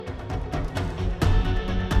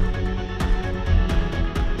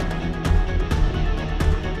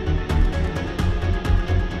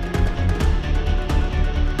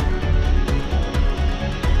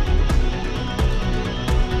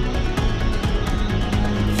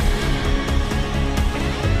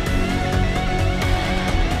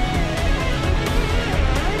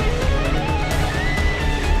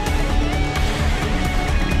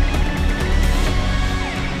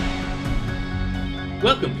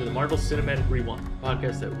to the Marvel Cinematic Rewind, a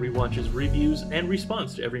podcast that rewatches, reviews, and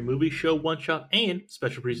responds to every movie, show, one-shot, and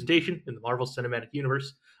special presentation in the Marvel Cinematic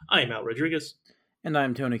Universe. I am Al Rodriguez. And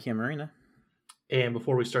I'm Tony Camarina. And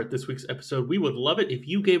before we start this week's episode, we would love it if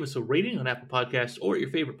you gave us a rating on Apple Podcasts or your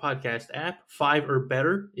favorite podcast app. 5 or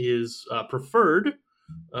better is preferred,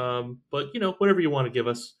 but, whatever you want to give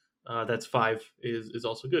us, that's 5 is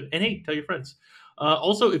also good. And hey, tell your friends.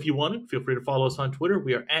 Also, if you want to, feel free to follow us on Twitter.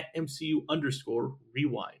 We are at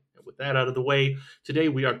MCU_rewind. And with that out of the way, today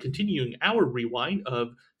we are continuing our rewind of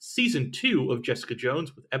Season 2 of Jessica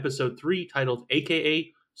Jones with Episode 3 titled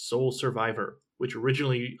AKA Soul Survivor, which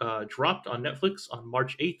originally dropped on Netflix on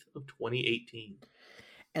March 8th of 2018.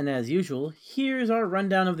 And as usual, here's our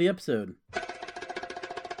rundown of the episode.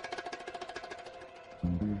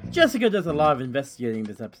 Jessica does a lot of investigating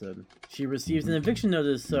this episode. She receives an eviction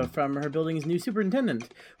notice from her building's new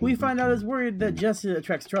superintendent, who we find out is worried that Jessica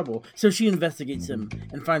attracts trouble, so she investigates him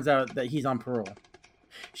and finds out that he's on parole.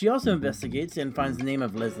 She also investigates and finds the name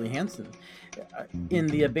of Leslie Hansen in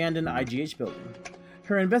the abandoned IGH building.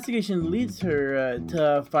 Her investigation leads her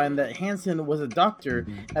to find that Hansen was a doctor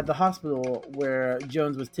at the hospital where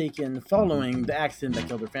Jones was taken following the accident that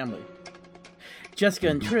killed her family. Jessica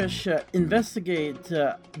and Trish investigate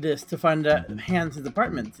this to find Hansen's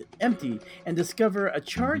apartment empty and discover a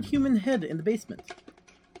charred human head in the basement.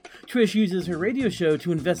 Trish uses her radio show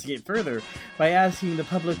to investigate further by asking the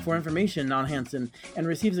public for information on Hansen and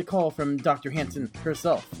receives a call from Dr. Hansen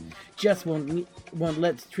herself. Jess won't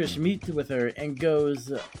let Trish meet with her and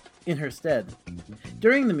goes in her stead.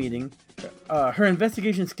 During the meeting, her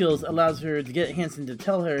investigation skills allows her to get Hansen to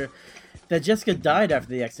tell her that Jessica died after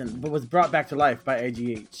the accident but was brought back to life by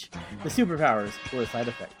IGH. The superpowers were a side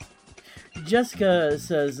effect. Jessica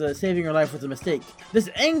says saving her life was a mistake. This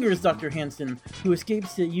angers Dr. Hansen, who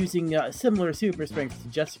escapes using similar super strength to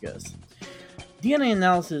Jessica's. DNA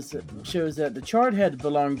analysis shows that the charred head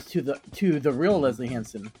belonged to the real Leslie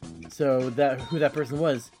Hansen, so that who that person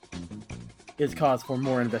was is cause for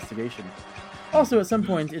more investigation. Also, at some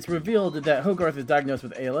point, it's revealed that Hogarth is diagnosed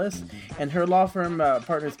with ALS, and her law firm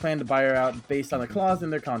partners plan to buy her out based on a clause in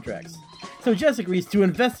their contracts. So Jess agrees to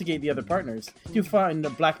investigate the other partners to find the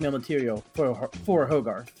blackmail material for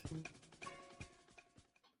Hogarth.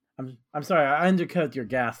 I'm sorry, I undercut your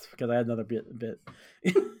gasp because I had another bit.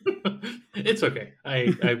 It's okay.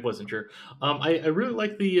 I wasn't sure. I really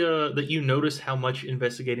like the that you noticed how much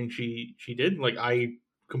investigating she did. Like, I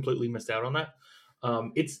completely missed out on that.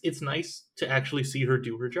 It's nice to actually see her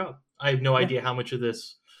do her job. I have no idea how much of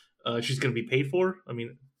this she's going to be paid for. I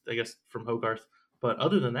mean, I guess from Hogarth, but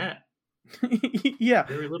other than that, yeah,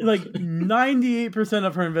 like 98%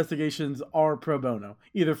 of her investigations are pro bono,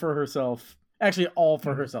 either for herself, actually all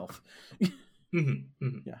for herself.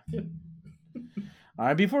 Yeah. All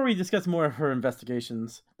right, before we discuss more of her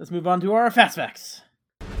investigations, let's move on to our fast facts.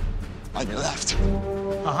 On your left.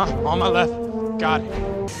 On my left. Got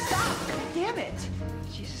it. Stop! Damn it!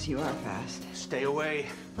 Jesus, you are fast. Stay away.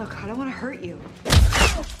 Look, I don't want to hurt you.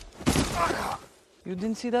 You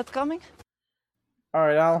didn't see that coming? All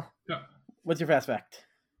right, Al. Yeah. What's your fast fact?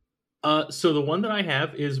 So the one that I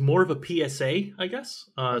have is more of a PSA, I guess.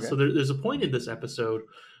 Okay. So there's a point in this episode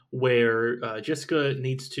where Jessica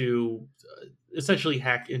needs to essentially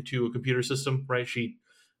hack into a computer system, right? She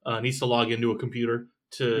needs to log into a computer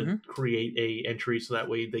to create a entry so that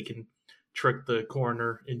way they can trick the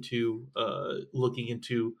coroner into looking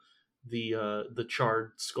into the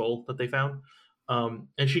charred skull that they found.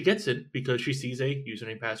 And she gets it because she sees a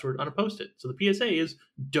username password on a Post-it. So the PSA is,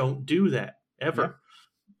 don't do that ever,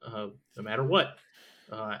 no matter what.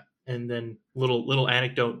 And then little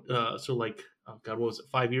anecdote. So like, oh God, what was it?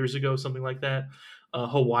 5 years ago, something like that.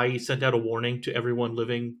 Hawaii sent out a warning to everyone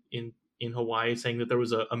living in Hawaii saying that there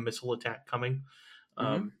was a missile attack coming.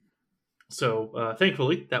 So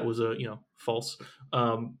thankfully that was false.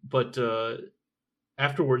 But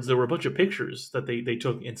afterwards, there were a bunch of pictures that they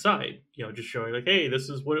took inside, just showing like, hey, this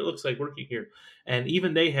is what it looks like working here. And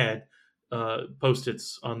even they had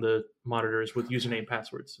Post-its on the monitors with username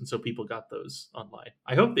passwords. And so people got those online.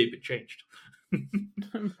 I hope they've been changed.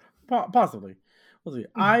 Possibly. We'll see.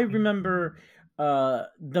 I remember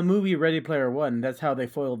the movie Ready Player One. That's how they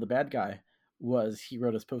foiled the bad guy. Was he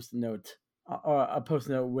wrote a Post-it note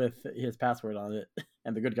with his password on it,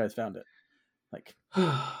 and the good guys found it. Like,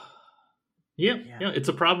 yeah, it's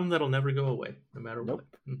a problem that'll never go away, no matter what.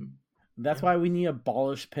 That's why we need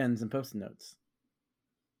abolish pens and Post-it notes.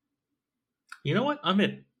 You know what? I'm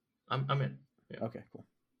in. I'm in. Yeah. Okay, cool.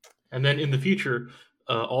 And then in the future,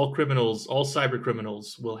 all cyber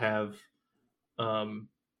criminals will have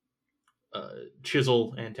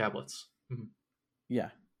chisel and tablets. Yeah,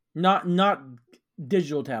 not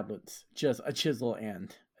digital tablets, just a chisel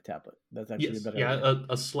and a tablet. That's actually Yes, better. yeah,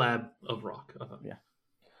 a slab of rock. Yeah.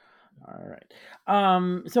 All right.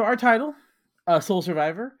 So our title, Soul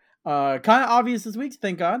Survivor, kind of obvious this week.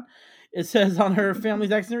 Thank God. It says on her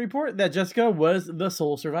family's accident report that Jessica was the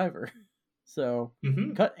sole survivor. So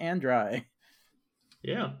cut and dry.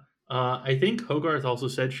 Yeah. I think Hogarth also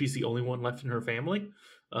said she's the only one left in her family.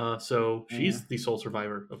 So she's the sole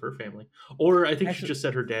survivor of her family. Or I think she just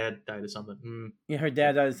said her dad died of something. Yeah, her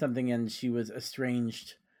dad died of something and she was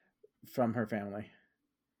estranged from her family.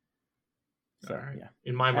 So, right. yeah.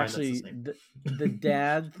 In my mind, actually, that's the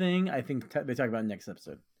dad thing, I think they talk about next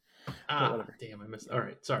episode. Damn, I missed. All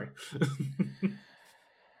right, sorry.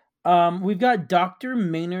 We've got Dr.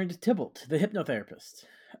 Maynard Tybalt, the hypnotherapist.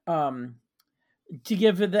 To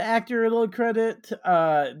give the actor a little credit,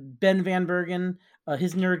 Ben Van Bergen,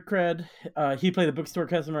 his nerd cred, he played the bookstore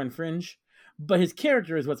customer in Fringe, but his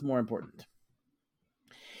character is what's more important.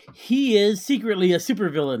 He is secretly a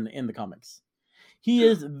supervillain in the comics. He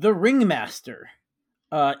is the Ringmaster,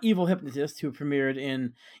 evil hypnotist who premiered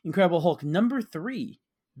in Incredible Hulk #3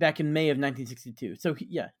 back in May of 1962. So,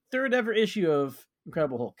 third ever issue of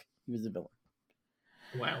Incredible Hulk. He was the villain.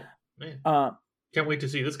 Wow, man! Can't wait to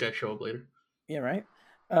see this guy show up later. Yeah, right.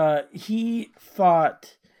 He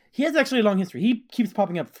has actually a long history. He keeps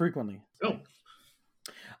popping up frequently. Oh.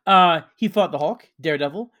 He fought the Hulk,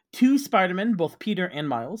 Daredevil, 2 Spider-Men, both Peter and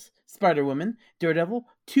Miles, Spider-Woman, Daredevil,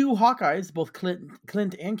 2 Hawkeyes, both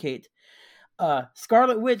Clint and Kate,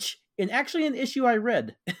 Scarlet Witch, and actually an issue I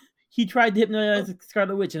read. He tried to hypnotize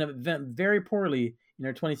Scarlet Witch and it went very poorly in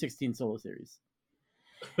her 2016 solo series.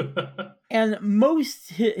 And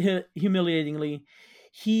most humiliatingly,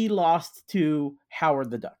 he lost to Howard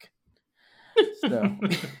the Duck. So,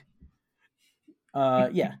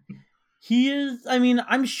 yeah. He is, I mean,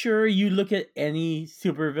 I'm sure you look at any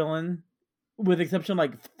supervillain, with exception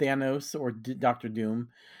like Thanos or Doctor Doom,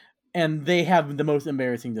 and they have the most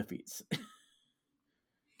embarrassing defeats.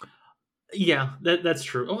 Yeah, that's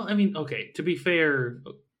true. Well, I mean, okay, to be fair,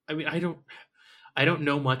 I mean, I don't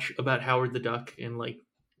know much about Howard the Duck and like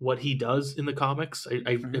what he does in the comics.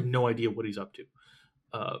 I have no idea what he's up to.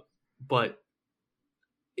 But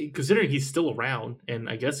considering he's still around, and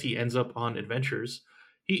I guess he ends up on adventures,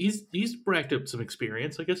 he's racked up some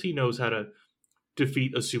experience. I guess he knows how to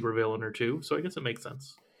defeat a supervillain or two. So I guess it makes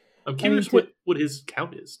sense. I'm curious what his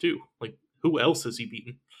count is too. Like, who else has he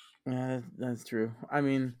beaten? Yeah, that's true. I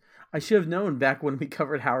mean, I should have known back when we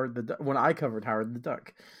covered when I covered Howard the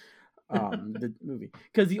Duck, the movie,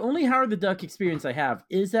 because the only Howard the Duck experience I have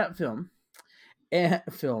is that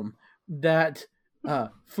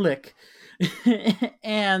flick,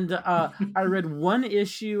 and I read one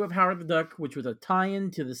issue of Howard the Duck, which was a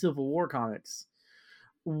tie-in to the Civil War comics,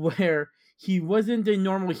 where he wasn't a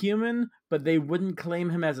normal human, but they wouldn't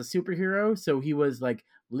claim him as a superhero, so he was like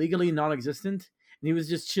legally non-existent. And he was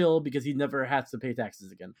just chill because he never has to pay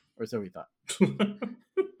taxes again, or so he thought.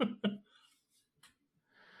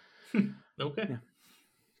 Okay. Yeah.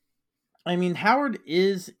 I mean, Howard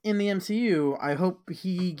is in the MCU. I hope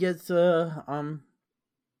he gets a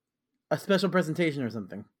special presentation or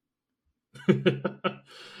something.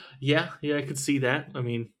 Yeah, I could see that. I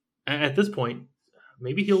mean, at this point,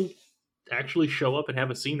 maybe he'll actually show up and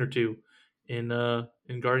have a scene or two in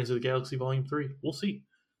Guardians of the Galaxy Volume 3. We'll see.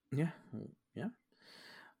 Yeah.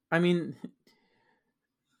 I mean,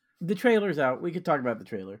 the trailer's out. We could talk about the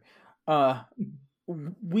trailer.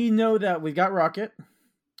 We know that we've got Rocket.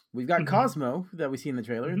 We've got Cosmo that we see in the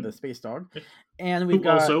trailer, the space dog. And we've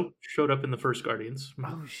got... also showed up in the first Guardians.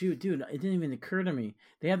 Oh, shoot, dude. It didn't even occur to me.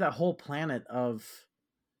 They have that whole planet of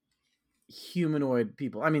humanoid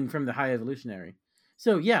people. I mean, from the High Evolutionary.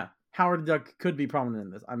 So, yeah, Howard the Duck could be prominent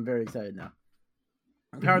in this. I'm very excited now.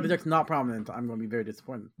 If Howard the Duck's not prominent, I'm going to be very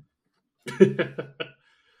disappointed.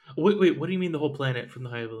 Wait, what do you mean the whole planet from the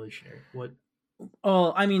High Evolutionary? What?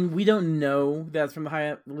 Oh, I mean, we don't know that's from the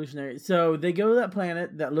High Evolutionary. So they go to that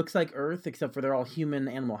planet that looks like Earth, except for they're all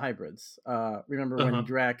human-animal hybrids. Remember when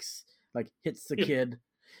Drax hits the kid?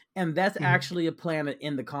 And that's actually a planet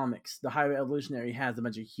in the comics. The High Evolutionary has a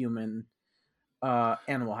bunch of human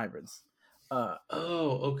animal hybrids.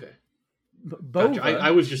 Okay. Bova, gotcha.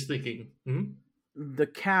 I was just thinking. The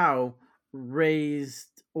cow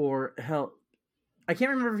raised or held... I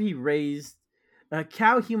can't remember if he raised a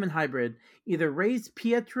cow-human hybrid, either raised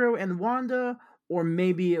Pietro and Wanda, or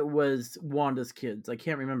maybe it was Wanda's kids. I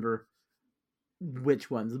can't remember which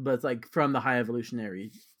ones, but it's like from the High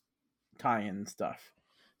Evolutionary tie-in stuff.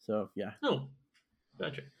 So, yeah. Oh,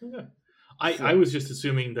 gotcha. Okay. I was just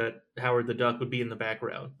assuming that Howard the Duck would be in the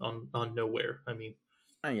background on Nowhere. I mean...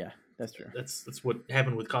 yeah, that's true. That's what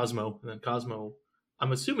happened with Cosmo, and then Cosmo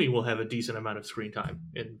I'm assuming will have a decent amount of screen time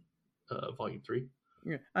in Volume 3.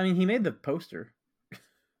 Yeah. I mean, he made the poster.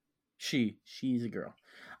 She's a girl.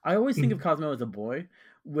 I always think of Cosmo as a boy,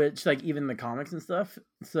 which, like, even in the comics and stuff.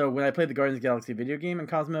 So when I played the Guardians of the Galaxy video game and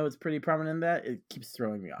Cosmo is pretty prominent in that, it keeps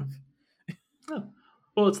throwing me off. Oh.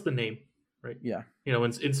 Well, it's the name, right? Yeah. You know,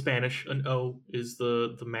 in Spanish, an O is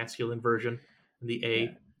the masculine version, and the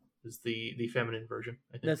A is the feminine version,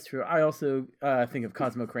 I think. That's true. I also think of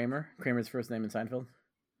Cosmo Kramer. Kramer's first name in Seinfeld.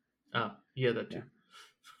 Ah, yeah, that too.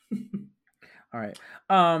 Yeah. All right.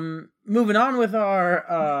 Moving on with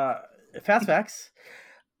our fast facts.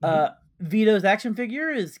 Vito's action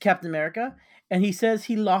figure is Captain America, and he says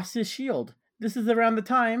he lost his shield. This is around the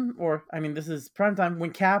time, this is prime time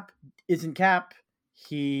when Cap isn't Cap.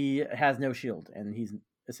 He has no shield, and he's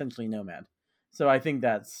essentially Nomad. So I think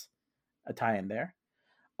that's a tie-in there.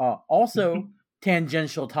 Also,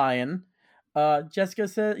 tangential tie-in.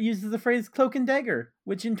 Jessica uses the phrase "cloak and dagger,"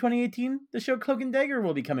 which in 2018, the show Cloak and Dagger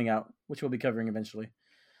will be coming out, which we'll be covering eventually.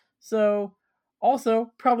 So,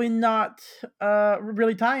 also, probably not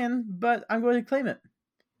really tie-in, but I'm going to claim it.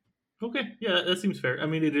 Okay, yeah, that seems fair. I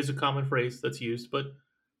mean, it is a common phrase that's used, but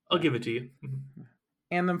I'll give it to you.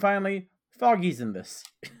 And then finally, Foggy's in this.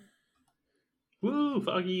 Woo,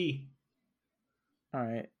 Foggy! All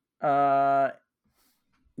right.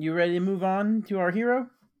 You ready to move on to our hero?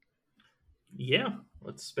 Yeah,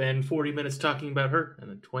 let's spend 40 minutes talking about her and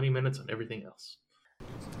then 20 minutes on everything else.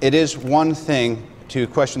 It is one thing to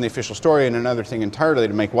question the official story and another thing entirely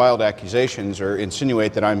to make wild accusations or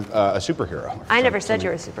insinuate that I'm a superhero. I never said you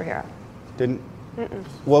were a superhero. Didn't? Mm-mm.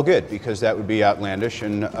 Well, good, because that would be outlandish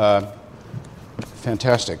and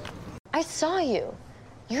fantastic. I saw you.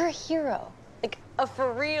 You're a hero. Like a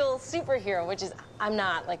for real superhero, which is, I'm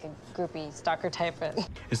not like a groupie stalker type.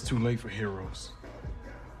 It's too late for heroes.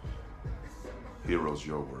 Hero's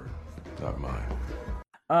your word, not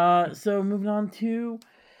mine. So moving on to,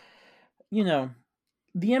 the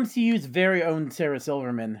MCU's very own Sarah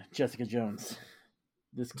Silverman, Jessica Jones.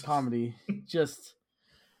 This comedy just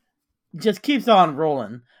keeps on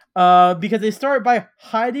rolling. Because they start by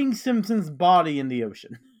hiding Simpson's body in the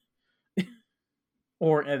ocean.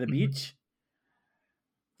 Or at the beach.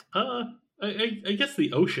 I guess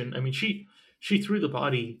the ocean. I mean, she threw the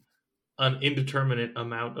body an indeterminate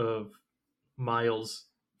amount of miles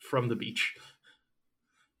from the beach.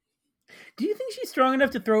 Do you think she's strong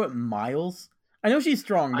enough to throw it miles? I know she's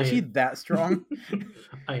strong, but is she that strong?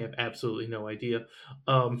 I have absolutely no idea.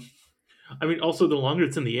 I mean, also, the longer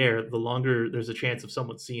it's in the air, the longer there's a chance of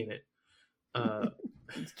someone seeing it.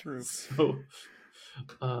 It's true. So,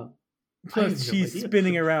 plus she's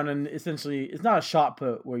spinning around, and essentially, it's not a shot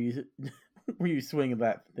put where you swing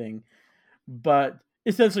that thing, but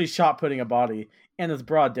essentially shot putting a body, and it's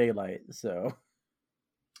broad daylight. So,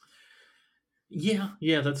 yeah,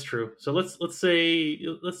 that's true. So let's say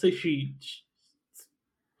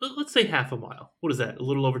half a mile. What is that? A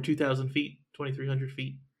little over 2,000 feet, 2,300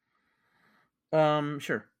 feet.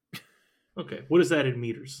 Sure. Okay, what is that in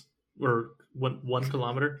meters? Or 1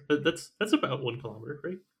 kilometer? That's about 1 kilometer,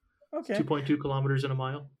 right? Okay. 2.2 kilometers in a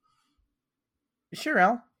mile. Sure,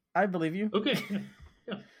 Al. I believe you. Okay.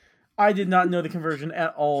 Yeah. I did not know the conversion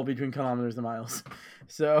at all between kilometers and miles.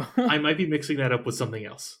 So I might be mixing that up with something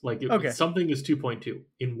else. Like if something is 2.2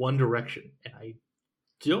 in one direction, and I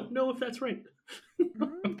don't know if that's right.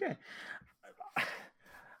 Okay.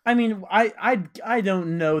 I mean, I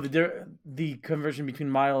don't know the conversion between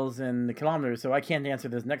miles and the kilometers, so I can't answer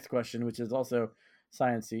this next question, which is also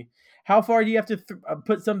sciencey. How far do you have to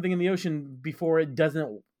put something in the ocean before it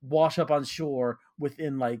doesn't wash up on shore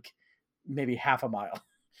within like maybe half a mile?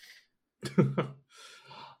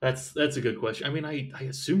 That's a good question. I mean, I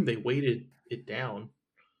assume they weighted it down.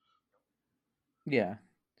 Yeah.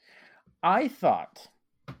 I thought,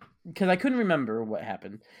 because I couldn't remember what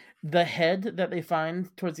happened, the head that they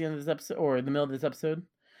find towards the end of this episode, or the middle of this episode,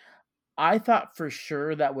 I thought for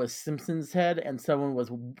sure that was Simpson's head and someone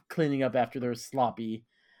was cleaning up after their sloppy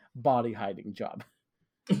body hiding job.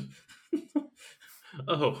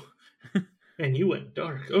 Oh. And you went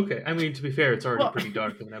dark. Okay. I mean, to be fair, it's already pretty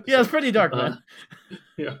dark in an episode. Yeah, it's pretty dark, man.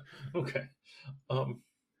 Yeah. Okay.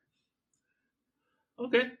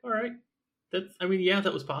 Okay. All right.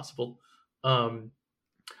 That was possible.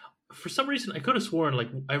 For some reason, I could have sworn, like,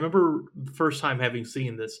 I remember the first time having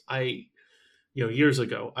seen this, years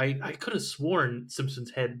ago, I could have sworn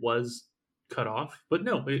Simpson's head was cut off, but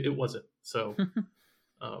no, it wasn't. So,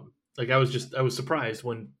 I was surprised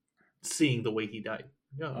when seeing the way he died.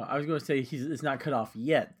 Yeah. I was going to say it's not cut off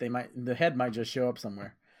yet. The head might just show up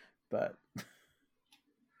somewhere, but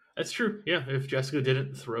that's true. Yeah, if Jessica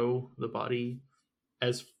didn't throw the body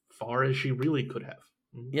as far as she really could have.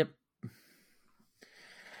 Yep.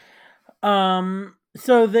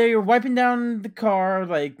 So they're wiping down the car,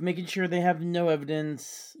 like making sure they have no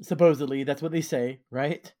evidence. Supposedly, that's what they say,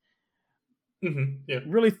 right? Mm-hmm. Yeah.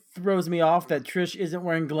 Really throws me off that Trish isn't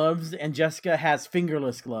wearing gloves and Jessica has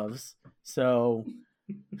fingerless gloves. So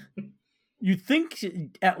you'd think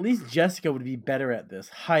at least Jessica would be better at this,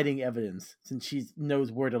 hiding evidence, since she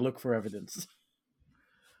knows where to look for evidence.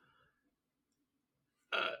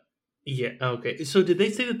 Yeah. Okay. So did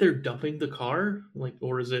they say that they're dumping the car, like,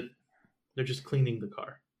 or is it they're just cleaning the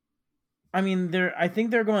car? I mean, I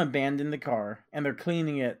think they're going to abandon the car and they're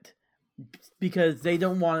cleaning it because they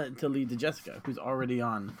don't want it to lead to Jessica, who's already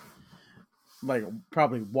on, like,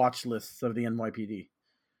 probably watch lists of the NYPD.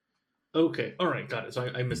 Okay. All right. Got it. So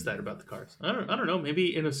I missed that about the cars. I don't know.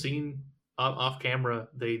 Maybe in a scene off camera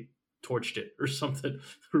they torched it or something,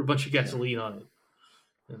 threw a bunch of gasoline on it,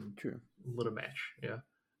 and True. lit a match. Yeah.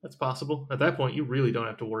 That's possible. At that point, you really don't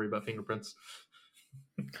have to worry about fingerprints.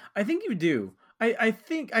 I think you do. I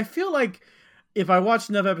feel like if I watched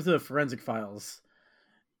another episode of Forensic Files,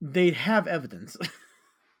 they'd have evidence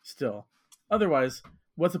still. Otherwise,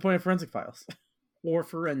 what's the point of Forensic Files or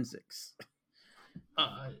forensics?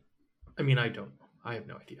 I mean, I don't know. I have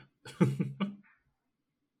no idea.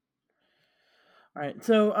 All right.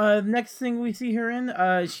 So next thing we see her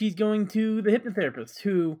in, she's going to the hypnotherapist,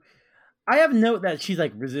 who I have note that she's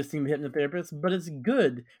like resisting the hypnotherapist, but it's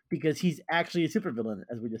good because he's actually a supervillain,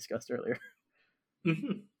 as we discussed earlier.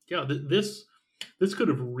 Mm-hmm. Yeah, this could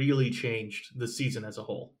have really changed the season as a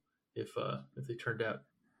whole if they turned out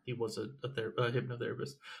he was a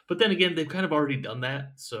hypnotherapist. But then again, they've kind of already done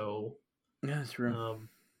that, so Yeah, that's true.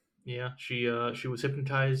 Yeah, she was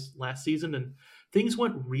hypnotized last season, and things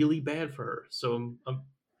went really bad for her. So I'm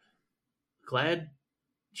glad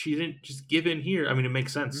she didn't just give in here. I mean, it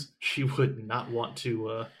makes sense. Mm-hmm. She would not want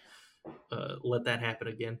to let that happen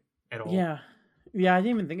again at all. Yeah, I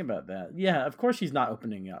didn't even think about that. Yeah, of course she's not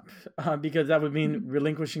opening up because that would mean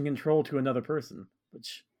relinquishing control to another person,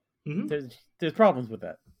 which there's problems with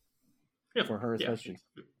that. Yeah, for her especially.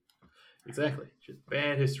 Yeah, exactly. Just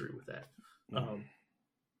bad history with that.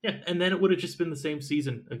 Yeah, and then it would have just been the same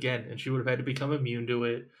season again, and she would have had to become immune to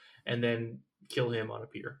it, and then kill him on a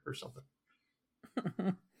pier or something.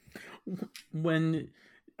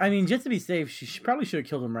 Just to be safe, she probably should have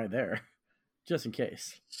killed him right there, just in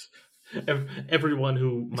case. Everyone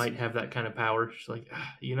who might have that kind of power, she's like,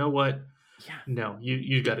 you know what? Yeah. No,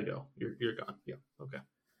 you got to go. You're gone. Yeah. Okay.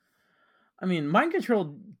 I mean, mind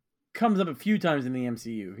control comes up a few times in the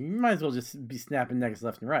MCU. You might as well just be snapping necks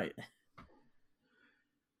left and right.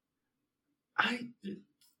 I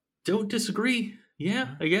don't disagree. Yeah,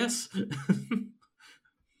 I guess. I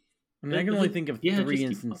mean, I can only think of 3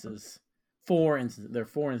 instances. 4 instances. There are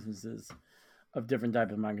 4 instances of different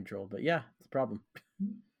type of mind control. But yeah, it's a problem.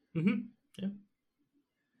 Mm-hmm. Yeah.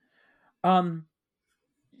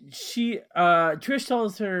 Trish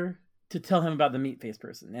tells her to tell him about the meat-faced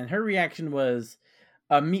person, and her reaction was,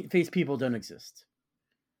 meat-faced people don't exist.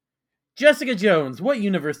 Jessica Jones, what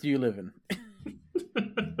universe do you live in?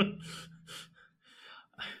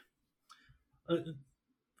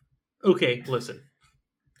 Okay, listen.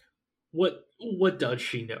 What does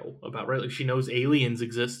she know about, right? Like, she knows aliens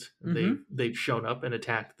exist. Mm-hmm. They've shown up and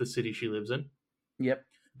attacked the city she lives in. Yep.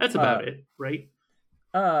 That's about it, right?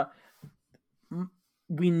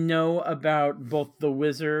 We know about both the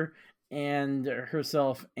Wizard and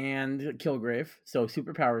herself and Kilgrave, so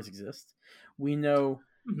superpowers exist. We know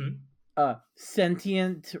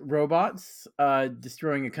sentient robots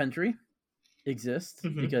destroying a country exist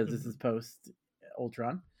because this is post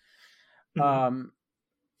Ultron.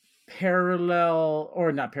 Parallel,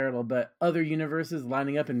 or not parallel, but other universes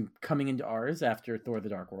lining up and coming into ours after Thor: The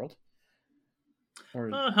Dark World. Or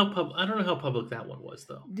I don't know how public that one was,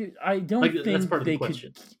 though. Dude, I don't think that's part of they the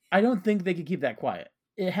question. I don't think they could keep that quiet.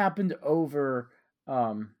 It happened over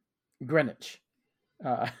Greenwich,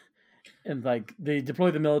 and like they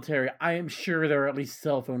deployed the military. I am sure there are at least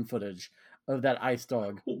cell phone footage of that ice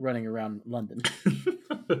dog running around London.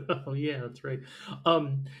 Oh yeah, that's right.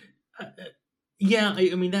 Yeah,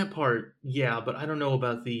 I mean that part. Yeah, but I don't know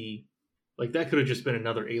about that could have just been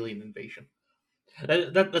another alien invasion.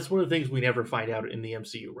 That's one of the things we never find out in the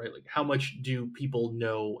MCU, right? Like, how much do people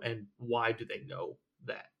know, and why do they know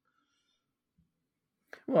that?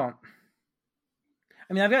 Well,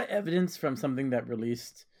 I mean, I've got evidence from something that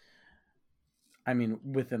released,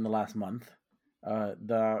 within the last month,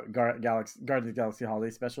 the Guardians of the Galaxy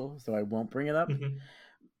Holiday Special, so I won't bring it up.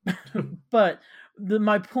 But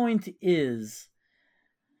my point is,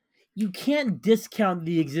 you can't discount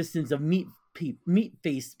the existence of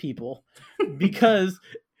meat-faced people because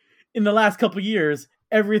in the last couple of years,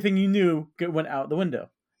 everything you knew went out the window.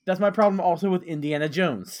 That's my problem also with Indiana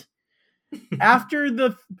Jones. After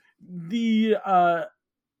the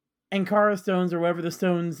Ankara stones, or whatever the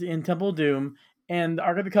stones in Temple of Doom and the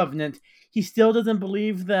Ark of the Covenant, he still doesn't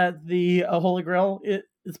believe that the Holy Grail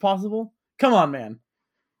is possible. Come on, man.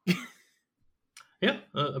 Yeah,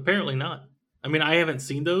 apparently not. I mean, I haven't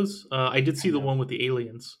seen those. I did see the one with the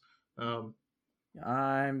aliens. I'm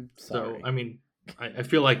sorry. So, I mean, I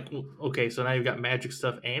feel like, okay, so now you've got magic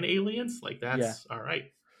stuff and aliens? Like, that's all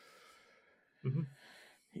right. Mm-hmm.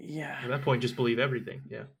 Yeah. At that point, just believe everything.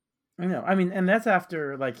 Yeah. I know. I mean, and that's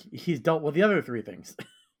after, like, he's dealt with the other three things.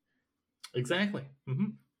 Exactly. Mm-hmm.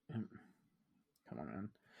 Come on, man.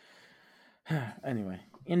 Anyway,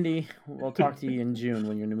 Indy, we'll talk to you in June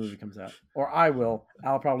when your new movie comes out. Or I will.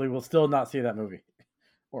 Al probably will still not see that movie.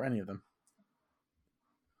 Or any of them.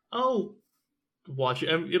 I'll watch it.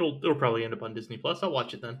 It'll probably end up on Disney Plus. I'll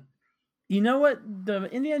watch it then. You know what? The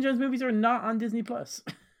Indiana Jones movies are not on Disney Plus.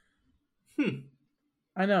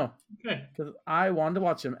 I know. Okay. Because I wanted to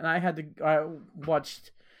watch them, and I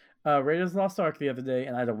watched Raiders of the Lost Ark the other day,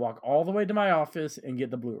 and I had to walk all the way to my office and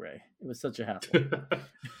get the Blu-ray. It was such a hassle.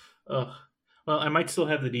 Well, I might still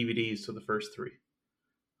have the DVDs to the first three.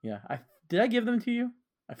 Yeah. Did I give them to you?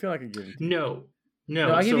 I feel like I gave them to you.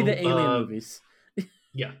 No, I gave you the Alien movies.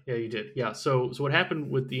 Yeah, you did. Yeah, so what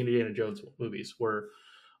happened with the Indiana Jones movies were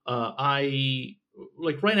I,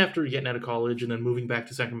 like, right after getting out of college and then moving back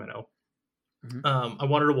to Sacramento, I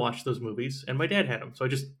wanted to watch those movies, and my dad had them, so I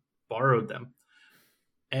just borrowed them.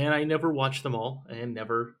 And I never watched them all and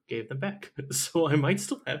never gave them back. So I might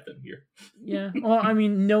still have them here. Yeah. Well, I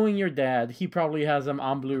mean, knowing your dad, he probably has them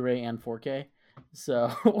on Blu-ray and 4K.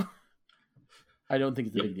 So I don't think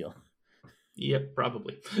it's a big deal. Yep,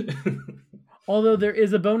 probably. Although there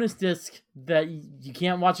is a bonus disc that you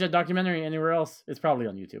can't watch that documentary anywhere else. It's probably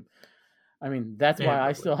on YouTube. I mean, that's why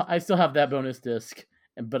I still have that bonus disc,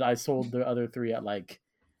 but I sold the other three at like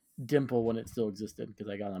Dimple when it still existed because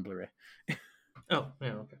I got it on Blu-ray. Oh,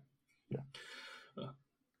 yeah, okay. Yeah.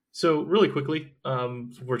 So really quickly,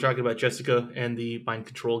 we're talking about Jessica and the mind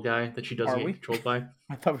control guy that she doesn't get controlled by.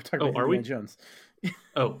 I thought we were talking about Indiana Jones.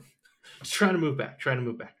 Just trying to move back.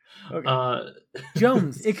 Okay.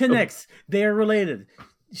 Jones, it connects. They are related.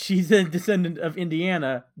 She's a descendant of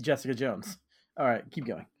Indiana, Jessica Jones. All right, keep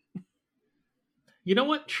going. You know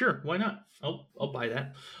what? Sure, why not? I'll buy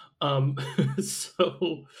that.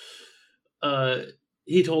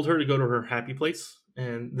 He told her to go to her happy place,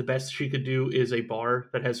 and the best she could do is a bar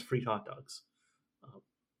that has free hot dogs.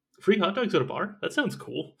 Free hot dogs at a bar? That sounds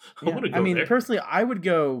cool. Yeah. I want to go there. Personally, I would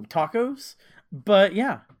go tacos, but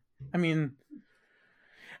yeah. I mean,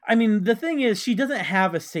 the thing is, she doesn't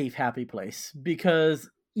have a safe, happy place because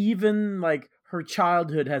even like her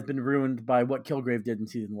childhood has been ruined by what Kilgrave did in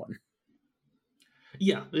season 1.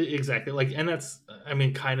 Yeah, exactly. Like, and that's, I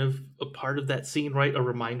mean, kind of a part of that scene, right? A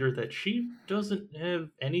reminder that she doesn't have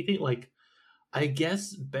anything. Like, I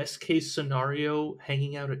guess best case scenario,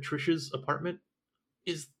 hanging out at Trisha's apartment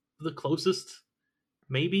is the closest,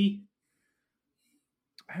 maybe.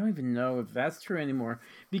 I don't even know if that's true anymore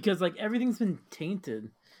because like everything's been tainted.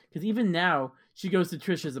 Because even now, she goes to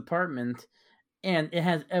Trisha's apartment, and it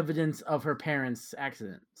has evidence of her parents'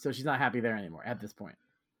 accident, so she's not happy there anymore at this point.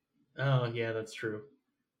 Oh, yeah, that's true.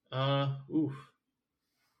 Oof.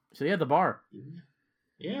 So yeah, the bar.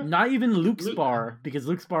 Yeah. Not even Luke's bar, because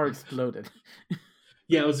Luke's bar exploded.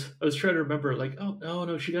 Yeah, I was trying to remember, like, oh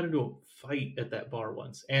no, she got into a fight at that bar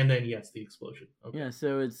once. And then, yes, the explosion. Okay. Yeah,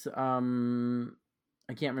 so it's,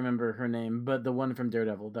 I can't remember her name, but the one from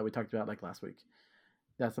Daredevil that we talked about, like, last week.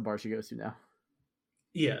 That's the bar she goes to now.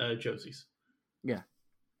 Yeah, Josie's. Yeah.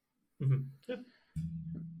 Mm-hmm. Yep.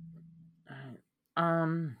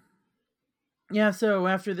 Yeah, so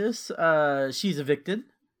after this, she's evicted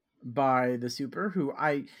by the super, who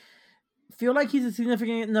I feel like he's a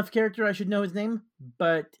significant enough character I should know his name,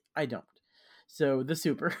 but I don't. So, the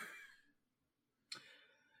super.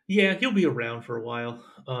 Yeah, he'll be around for a while.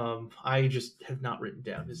 I just have not written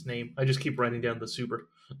down his name. I just keep writing down the super.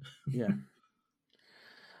 Yeah.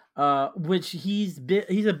 Which he's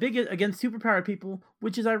a bigot against superpowered people,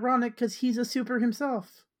 which is ironic because he's a super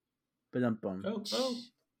himself. But Oh.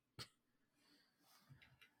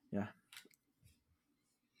 Yeah.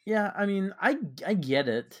 Yeah, I mean, I get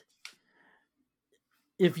it.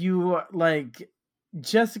 If you, like,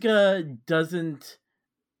 Jessica doesn't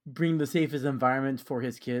bring the safest environment for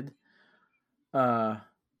his kid,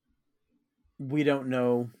 we don't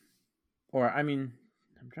know. Or, I mean,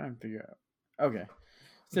 I'm trying to figure out. Okay.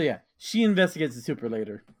 So, yeah, she investigates the super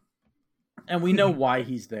later. And we know why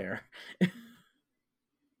he's there.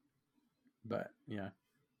 But, yeah.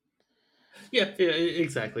 Yeah,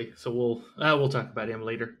 exactly. So we'll talk about him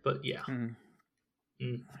later. But yeah.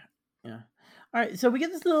 Yeah. All right, so we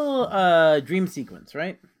get this little dream sequence,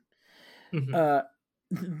 right?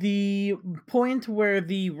 The point where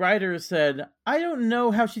the writer said, "I don't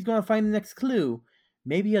know how she's going to find the next clue.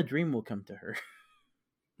 Maybe a dream will come to her."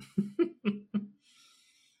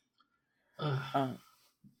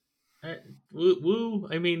 Woo.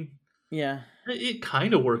 I mean, yeah, it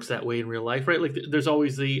kind of works that way in real life, right? Like, there's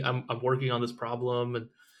always the I'm working on this problem, and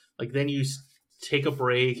like then you take a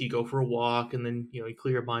break, you go for a walk, and then you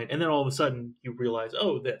clear your mind, and then all of a sudden you realize,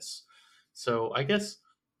 oh, this. So I guess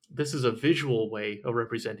this is a visual way of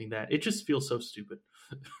representing that. It just feels so stupid.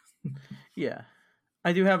 Yeah.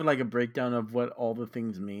 I do have like a breakdown of what all the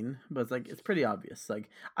things mean, but it's like it's pretty obvious. Like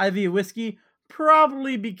IV whiskey,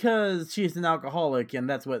 probably because she's an alcoholic and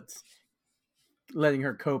that's what's letting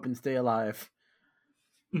her cope and stay alive.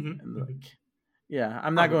 And like, yeah,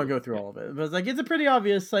 I'm not going to go through all of it, but it's like it's a pretty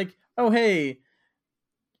obvious. Like, oh hey,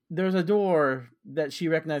 there's a door that she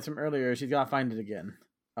recognized from earlier. She's got to find it again.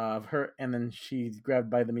 Of her, and then she's grabbed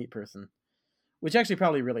by the meat person, which actually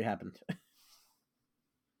probably really happened.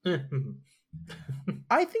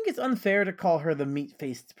 I think it's unfair to call her the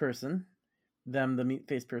meat-faced person, the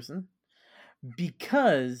meat-faced person,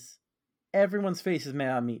 because everyone's face is made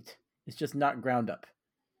out of meat. It's just not ground up.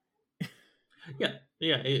 Yeah,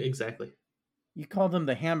 exactly. You call them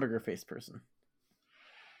the hamburger-faced person.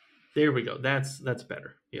 There we go. That's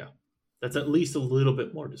better. Yeah, that's at least a little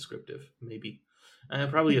bit more descriptive, maybe. And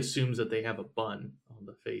it probably assumes that they have a bun on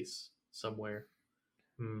the face somewhere.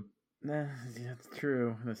 That's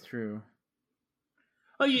true. That's true.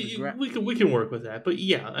 Oh, we can work with that, but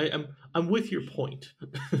yeah, I'm with your point.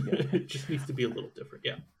 It just needs to be a little different.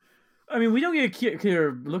 Yeah. I mean, we don't get a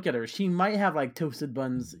clear look at her. She might have like toasted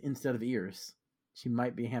buns instead of ears. She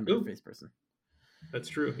might be a hamburger face person. That's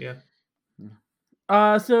true. Yeah.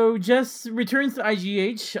 So Jess returns to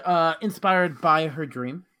IGH, inspired by her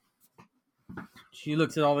dream. She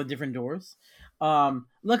looks at all the different doors.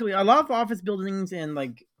 Luckily, a lot of office buildings and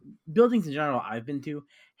like buildings in general I've been to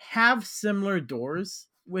have similar doors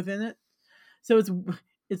within it. So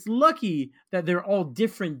it's lucky that they're all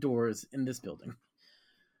different doors in this building.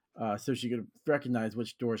 So she could recognize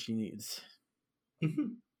which door she needs.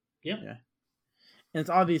 Yeah. And it's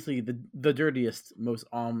obviously the dirtiest, most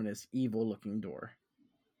ominous, evil-looking door.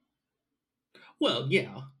 Well,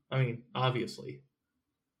 yeah. I mean, obviously.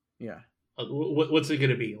 Yeah. What's it going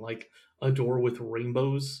to be? Like a door with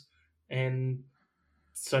rainbows and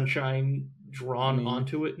sunshine drawn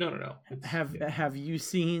onto it? No. Have you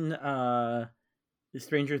seen the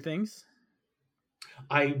Stranger Things?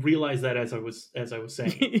 I realized that as I was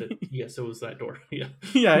saying that, yes, it was that door. Yeah.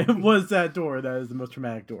 Yeah, it was that door. That is the most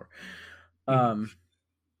traumatic door.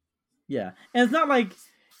 Yeah. And it's not like,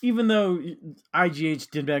 even though IGH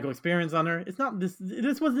did medical experiments on her, it's not this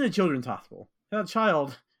wasn't a children's hospital. It's not a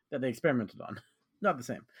child that they experimented on. Not the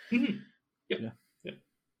same. Yeah.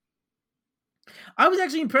 I was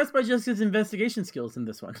actually impressed by Jessica's investigation skills in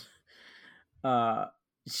this one.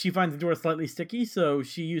 She finds the door slightly sticky, so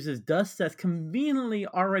she uses dust that's conveniently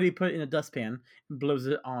already put in a dustpan and blows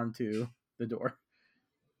it onto the door.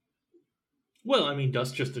 Well, I mean,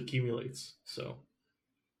 dust just accumulates, so.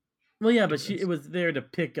 Well, yeah, but it was there to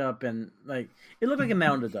pick up and, like, it looked like a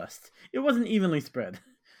mound of dust. It wasn't evenly spread.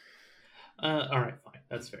 All right, fine.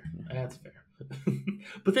 That's fair.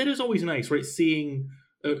 But that is always nice, right? Seeing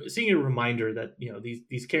a reminder that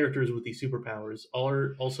these characters with these superpowers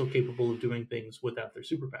are also capable of doing things without their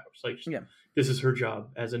superpowers. Like, this is her job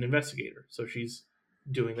as an investigator, so she's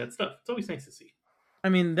doing that stuff. It's always nice to see. I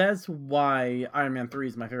mean, that's why Iron Man 3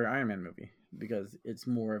 is my favorite Iron Man movie, because it's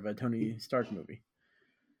more of a Tony Stark movie.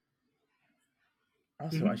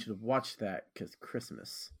 Also, I should have watched that because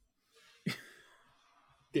Christmas.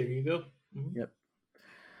 There you go. Yep.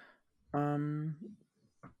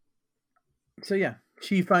 So yeah,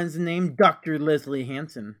 she finds the name Dr. Leslie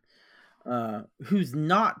Hansen, who's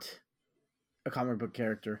not a comic book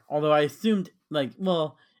character. Although I assumed,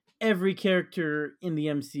 every character in the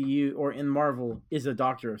MCU or in Marvel is a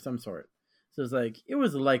doctor of some sort. So it's like, it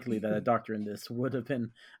was likely that a doctor in this would have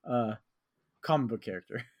been a comic book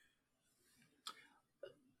character.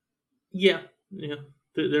 Yeah.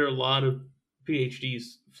 There are a lot of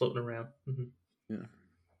PhDs floating around. Yeah.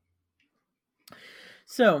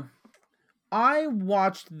 So, I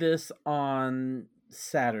watched this on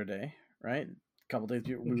Saturday, right? A couple days.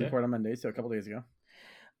 We record on Monday, so a couple days ago.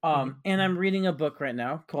 And I'm reading a book right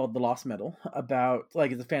now called The Lost Metal about,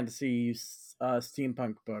 it's a fantasy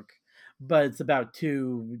steampunk book, but it's about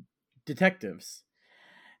two detectives.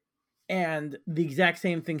 And the exact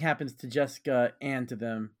same thing happens to Jessica and to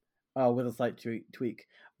them with a slight tweak.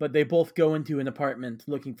 But they both go into an apartment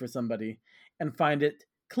looking for somebody and find it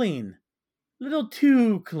clean, a little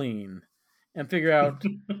too clean, and figure out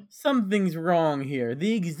something's wrong here.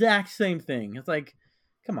 The exact same thing. It's like,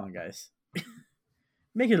 come on, guys.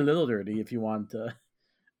 Make it a little dirty if you want to.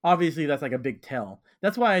 Obviously, that's like a big tell.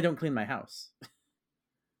 That's why I don't clean my house.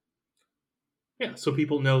 Yeah, so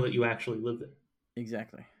people know that you actually live there.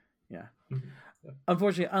 Exactly. Yeah. Mm-hmm. Yeah.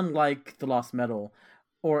 Unfortunately, unlike the Lost Metal,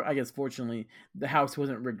 or I guess fortunately, the house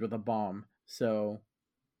wasn't rigged with a bomb. So,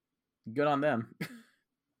 good on them.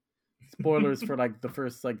 Spoilers for like the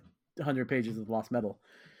first 100 pages of Lost Metal.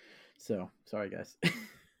 So, sorry guys.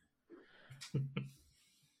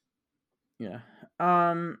 Yeah.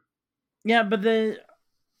 Yeah, but they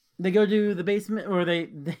go to the basement, or they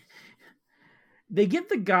get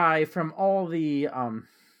the guy from all the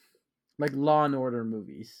Law and Order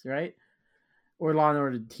movies, right? Or Law and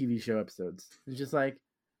Order TV show episodes. It's just like,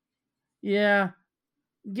 yeah,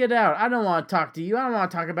 get out. I don't want to talk to you. I don't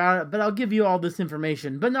want to talk about it, but I'll give you all this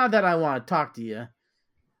information. But not that I want to talk to you.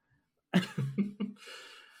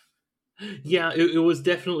 Yeah, it was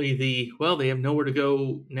definitely they have nowhere to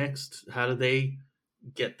go next. How do they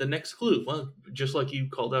get the next clue? Well, just like you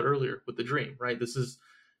called out earlier with the dream, right? This is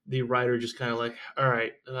the writer just kind of like, all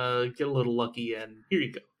right, get a little lucky, and here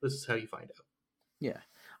you go. This is how you find out. Yeah.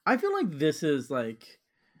 I feel like this is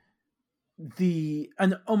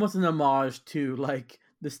almost an homage to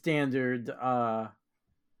the standard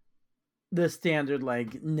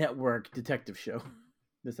network detective show.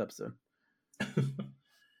 This episode.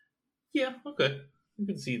 Yeah, okay. You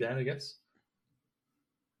can see that, I guess.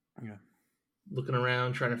 Yeah. Looking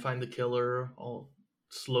around, trying to find the killer, all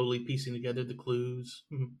slowly piecing together the clues.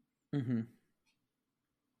 Mm-hmm. Mm-hmm.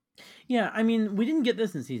 Yeah, I mean, we didn't get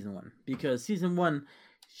this in season 1, because season 1,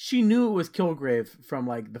 she knew it was Kilgrave from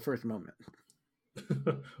the first moment.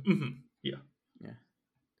 Mm-hmm. Yeah. Yeah.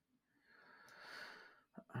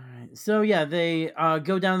 All right. So yeah, they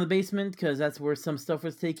go down to the basement because that's where some stuff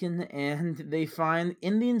was taken, and they find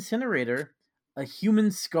in the incinerator a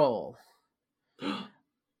human skull.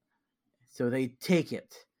 So they take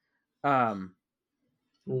it. Well,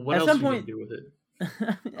 what else are you going to do with it?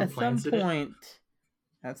 At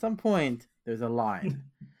some point, there's a line.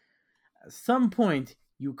 At some point,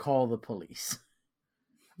 you call the police.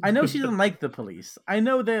 I know she doesn't like the police. I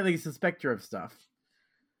know that they suspect her of stuff.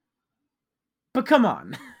 But come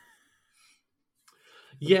on.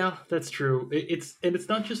 Yeah, that's true. It's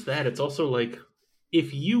not just that. It's also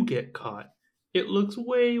if you get caught, it looks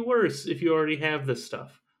way worse if you already have this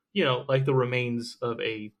stuff. Like the remains of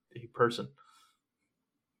a person.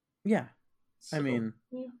 Yeah. So, I mean,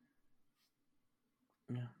 yeah.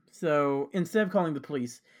 So instead of calling the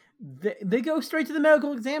police, they go straight to the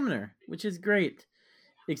medical examiner, which is great.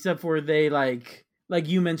 Except for they like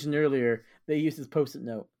you mentioned earlier, they use this Post-it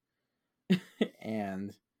note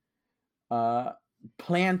and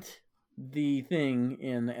plant the thing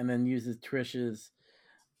in, and then uses Trish's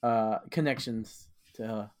connections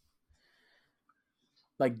to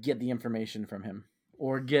get the information from him,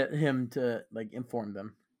 or get him to inform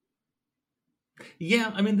them.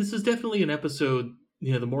 Yeah, I mean, this is definitely an episode.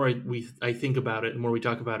 The more I think about it, the more we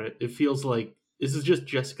talk about it, it feels like this is just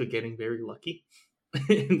Jessica getting very lucky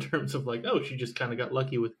in terms of she just kind of got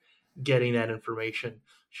lucky with getting that information.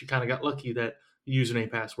 She kind of got lucky that the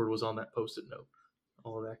username password was on that Post-it note,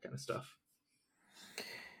 all of that kind of stuff.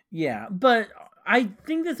 Yeah, but I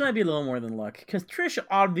think this might be a little more than luck, because Trish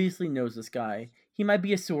obviously knows this guy. He might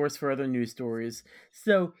be a source for other news stories,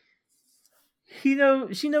 so she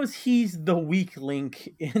knows he's the weak link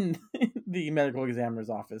in the medical examiner's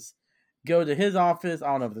office. Go to his office. I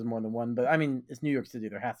don't know if there's more than one, but I mean, it's New York City.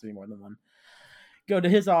 There has to be more than one. Go to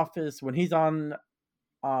his office when he's on,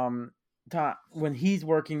 when he's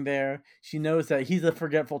working there. She knows that he's a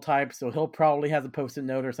forgetful type, so he'll probably have a Post-it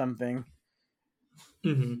note or something.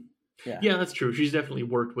 Mm-hmm. Yeah, that's true. She's definitely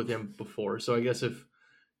worked with him before, so I guess if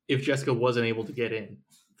Jessica wasn't able to get in,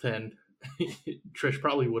 then Trish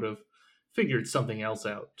probably would have figured something else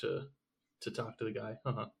out to talk to the guy.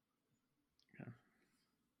 Uh-huh.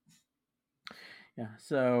 Yeah.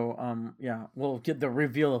 So, we'll get the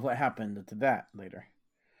reveal of what happened to that later.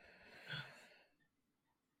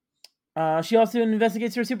 She also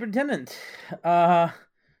investigates her superintendent.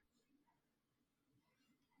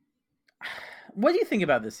 What do you think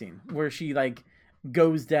about this scene where she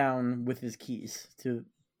goes down with his keys to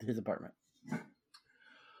his apartment?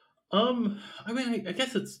 I mean, I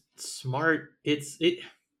guess it's smart. It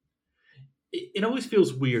always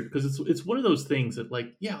feels weird because it's one of those things that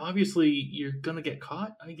obviously you're gonna get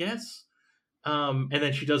caught, I guess. And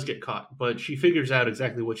then she does get caught, but she figures out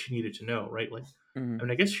exactly what she needed to know, right? Mm-hmm. I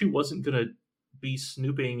mean, I guess she wasn't gonna be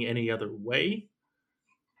snooping any other way.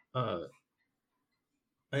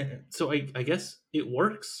 So I guess it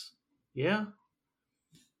works. Yeah.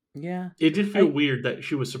 Yeah. It did feel weird that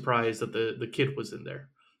she was surprised that the kid was in there.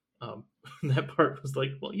 That part was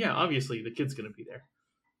like, well, yeah, obviously the kid's gonna be there.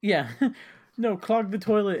 Yeah. No, clog the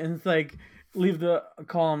toilet and it's like leave the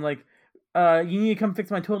column like, you need to come fix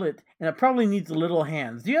my toilet, and it probably needs little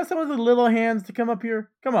hands. Do you have some of the little hands to come up here?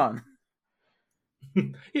 Come on.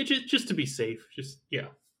 Yeah, just to be safe. Yeah.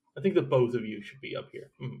 I think the both of you should be up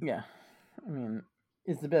here. Yeah. I mean,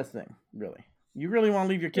 it's the best thing, really. You really want to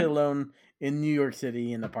leave your kid alone in New York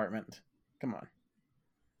City in an apartment. Come on.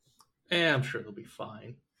 I'm sure they'll be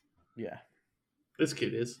fine. Yeah. This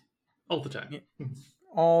kid is. All the time. Yeah.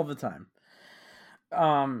 All the time.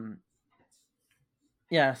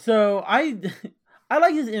 Yeah, so I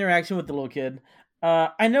like his interaction with the little kid.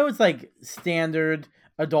 I know it's like standard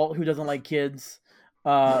adult who doesn't like kids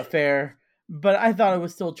fare, but I thought it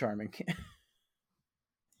was still charming.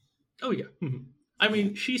 Oh yeah. I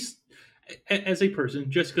mean, she's as a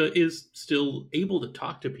person, Jessica is still able to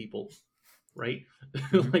talk to people, right?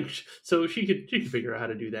 Like, so she could figure out how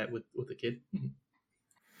to do that with a kid.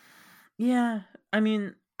 Yeah, I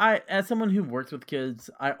mean, as someone who works with kids,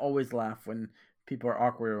 I always laugh when people are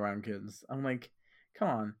awkward around kids. I'm like, come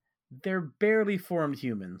on, they're barely formed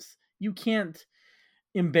humans. You can't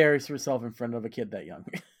embarrass yourself in front of a kid that young.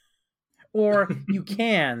 Or you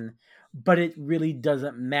can, but it really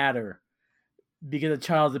doesn't matter because a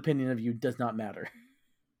child's opinion of you does not matter.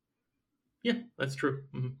 Yeah, that's true.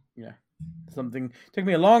 Mm-hmm. Yeah. Something took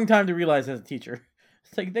me a long time to realize as a teacher.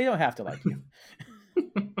 It's like, they don't have to like you.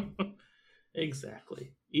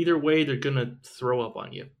 Exactly. Either way, they're gonna throw up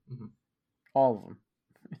on you. Mm-hmm. All of them.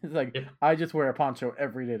 It's like, yeah. I just wear a poncho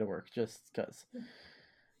every day to work just because.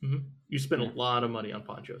 Mm-hmm. You spend a lot of money on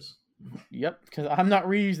ponchos. Yep, because I'm not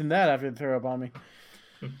reusing that after they throw up on me.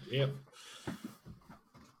 Yep.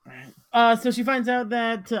 So she finds out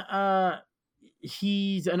that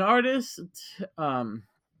he's an artist,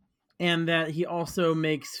 and that he also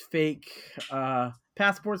makes fake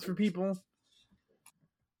passports for people.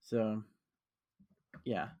 So,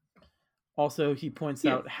 yeah. Also, he points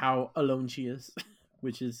out how alone she is,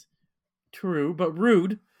 which is true, but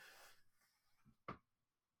rude.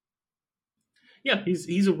 Yeah,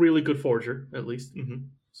 he's a really good forger, at least. Mm-hmm.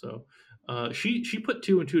 So, she put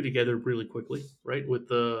two and two together really quickly, right? With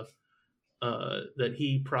the that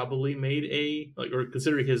he probably made or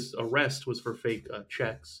considering his arrest was for fake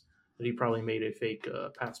checks, that he probably made a fake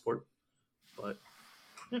passport. But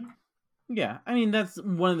yeah, I mean that's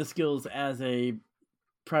one of the skills as a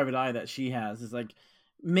private eye that she has is like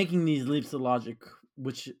making these leaps of logic,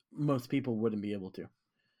 which most people wouldn't be able to.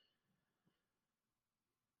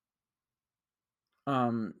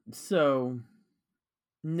 So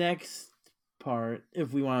next part,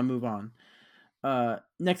 if we want to move on,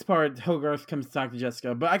 next part, Hogarth comes to talk to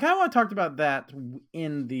Jessica, but I kind of want to talk about that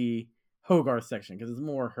in the Hogarth section because it's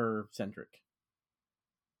more her centric.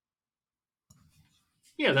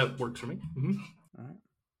 Yeah, that works for me. Mm-hmm. All right.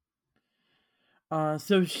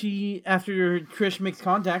 So she, after Trish makes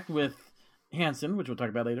contact with Hansen, which we'll talk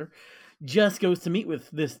about later, Jess goes to meet with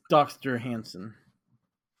this Dr. Hansen.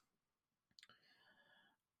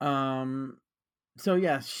 So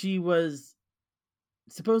yeah, she was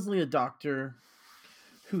supposedly a doctor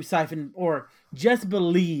who siphoned, or Jess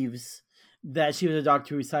believes that she was a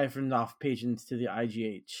doctor who siphoned off patients to the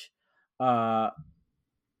IGH,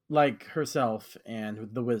 like herself and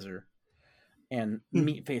the Wizard and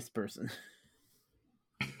Meat-Faced Person.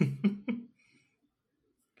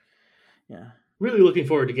 Yeah. Really looking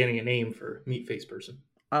forward to getting a name for Meat-Faced Person.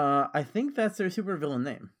 I think that's their supervillain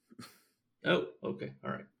name. Oh, okay.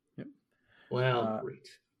 All right. Yep. Well, great.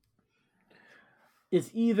 It's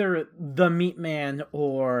either the Meat Man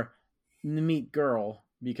or the Meat Girl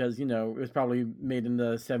because, you know, it was probably made in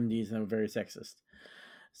the 70s and very sexist.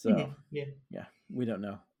 So, yeah, we don't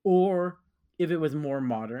know. Or if it was more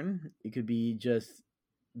modern, it could be just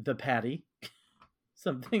the Patty.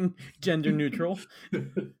 Something gender neutral.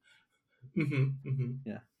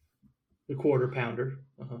 Yeah. The Quarter Pounder.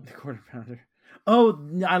 Uh-huh. The Quarter Pounder. Oh,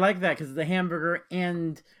 I like that because the hamburger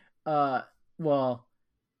and, well,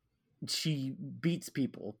 she beats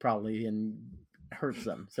people probably and hurts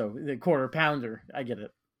them. So the Quarter Pounder, I get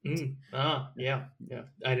it. Yeah.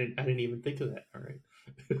 I didn't even think of that. All right.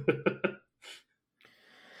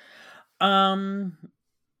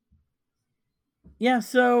 Yeah.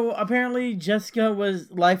 So apparently Jessica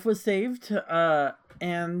life was saved,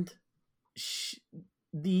 and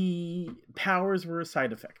the powers were a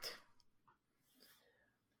side effect.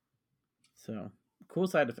 So cool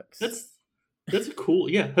side effects. That's a cool.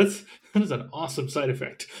 Yeah, that is an awesome side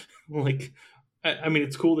effect. Like, I mean,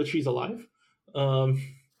 it's cool that she's alive. Well,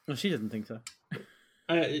 she doesn't think so.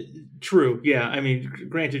 True. Yeah. I mean,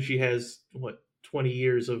 granted, she has 20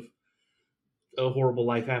 years of a horrible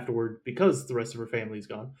life afterward because the rest of her family's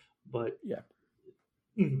gone. But yeah,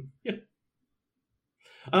 yeah.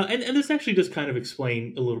 And this actually does kind of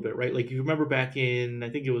explain a little bit, right? Like, you remember back in,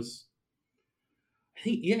 actually,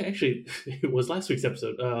 it was last week's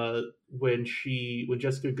episode, when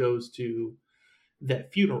Jessica goes to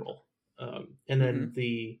that funeral, and then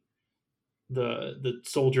the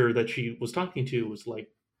soldier that she was talking to was like,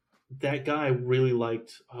 that guy really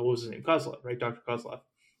liked, what was his name? Kozlov, right? Dr. Kozlov.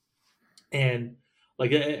 And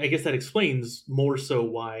like, I guess that explains more so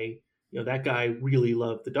why, that guy really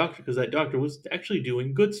loved the doctor, because that doctor was actually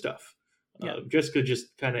doing good stuff. Yeah. Jessica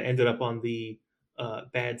just kind of ended up on the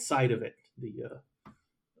bad side of it.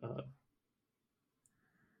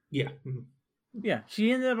 Yeah. Yeah,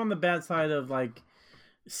 she ended up on the bad side of like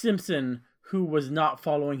Simpson, who was not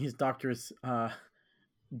following his doctor's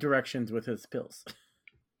directions with his pills.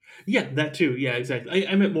 Yeah, that too. Yeah, exactly.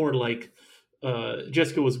 I meant more like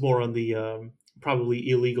Jessica was more on the probably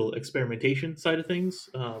illegal experimentation side of things.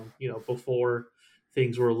 Before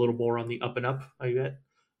things were a little more on the up and up, I bet.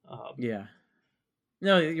 Yeah.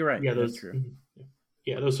 No, you're right. Yeah, that's true.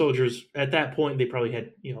 Yeah, those soldiers at that point, they probably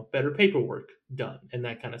had better paperwork done and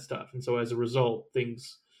that kind of stuff, and so as a result,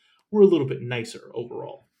 things were a little bit nicer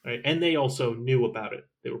overall, right? And they also knew about it.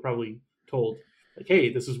 They were probably told, like,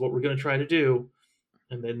 "Hey, this is what we're going to try to do,"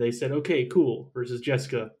 and then they said, "Okay, cool." Versus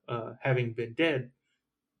Jessica, having been dead,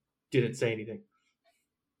 didn't say anything.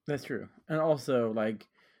 That's true, and also like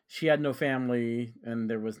she had no family, and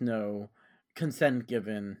there was no consent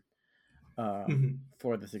given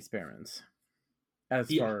for this experiment.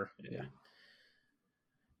 Yeah.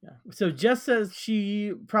 So Jess says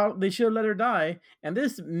they should have let her die, and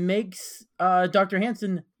this makes Dr.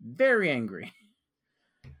 Hansen very angry.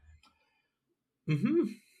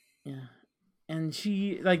 Yeah, and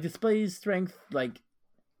she like displays strength like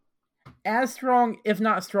as strong, if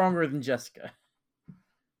not stronger, than Jessica.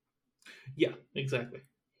 Yeah, exactly.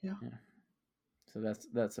 Yeah. So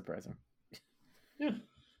that's surprising. Yeah.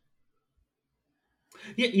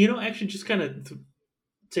 Yeah, actually, just kind of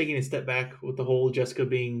taking a step back with the whole Jessica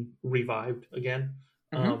being revived again.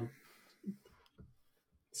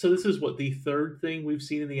 So this is the third thing we've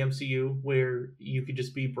seen in the MCU where you could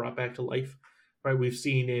just be brought back to life, right? We've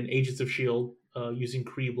seen in Agents of S.H.I.E.L.D. Using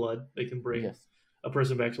Kree blood, they can bring a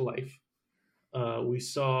person back to life. We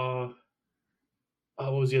saw...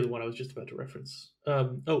 what was the other one I was just about to reference?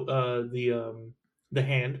 The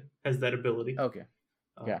Hand has that ability. Okay.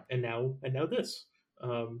 Yeah. And now this.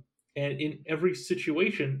 And in every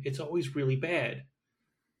situation, it's always really bad.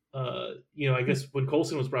 I guess when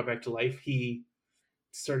Coulson was brought back to life, he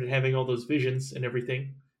started having all those visions and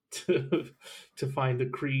everything to find the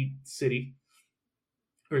Kree city,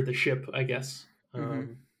 or the ship, I guess.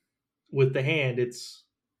 With the Hand, it's...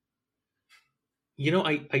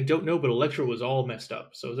 I don't know, but Elektra was all messed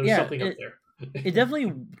up, so there's something up there. It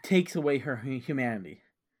definitely takes away her humanity.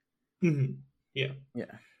 Yeah. Yeah.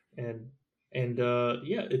 And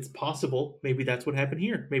it's possible. Maybe that's what happened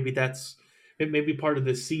here. Maybe it may be part of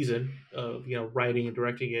this season of writing and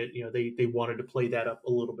directing it. They wanted to play that up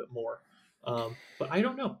a little bit more. But I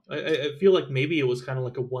don't know. I feel like maybe it was kind of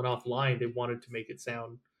like a one-off line. They wanted to make it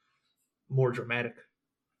sound more dramatic.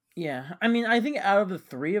 Yeah, I mean, I think out of the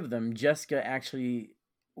three of them, Jessica actually,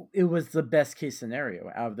 it was the best case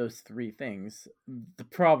scenario out of those three things. The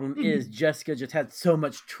problem is Jessica just had so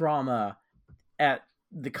much trauma at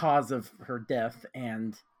the cause of her death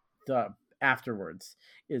and the afterwards.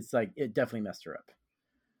 It's like, it definitely messed her up.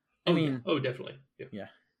 Definitely. Yeah.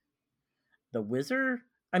 The Wizard,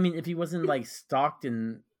 I mean, if he wasn't like stalked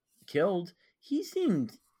and killed, he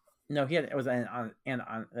seemed... No, he was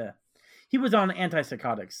he was on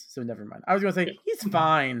antipsychotics, so never mind. I was going to say, he's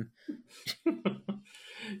fine.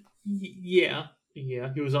 Yeah.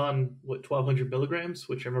 He was on, 1,200 milligrams,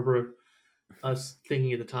 which I remember us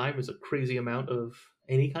thinking at the time was a crazy amount of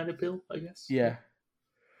any kind of pill, I guess. Yeah.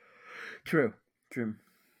 True.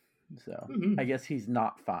 So, I guess he's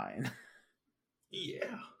not fine.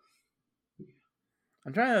 Yeah.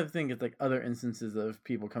 I'm trying to think of, like, other instances of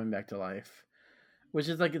people coming back to life. Which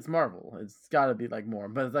is like, it's Marvel. It's got to be like more.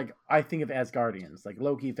 But it's like, I think of Asgardians, like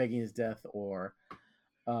Loki faking his death, or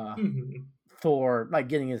Thor like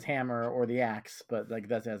getting his hammer or the axe. But like,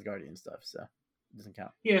 that's Asgardian stuff, so it doesn't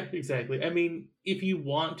count. Yeah, exactly. I mean, if you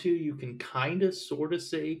want to, you can kind of sort of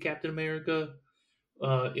say Captain America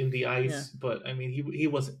in the ice, but I mean, he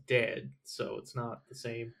wasn't dead, so it's not the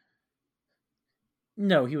same.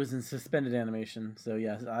 No, he was in suspended animation. So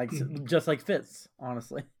yeah, just like Fitz,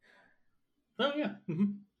 honestly. Oh yeah.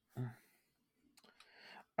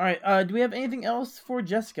 All right. Do we have anything else for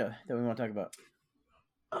Jessica that we want to talk about?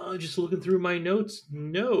 Just looking through my notes.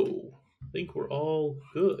 No, I think we're all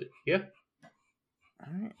good. Yeah.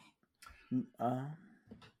 All right.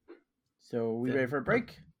 So we ready for a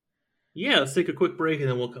break? Yeah, let's take a quick break and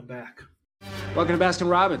then we'll come back. Welcome to Baskin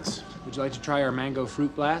Robbins. Would you like to try our mango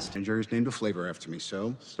fruit blast? And Jerry's named a flavor after me,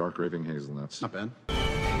 so Stark raving hazelnuts. not bad.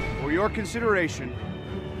 For your consideration,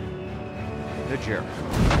 the Jerry.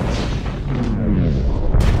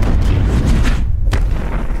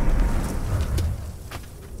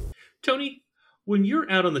 Tony, when you're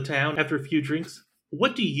out on the town after a few drinks,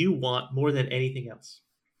 what do you want more than anything else?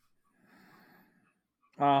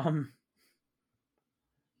 I'm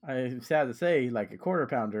sad to say, like a quarter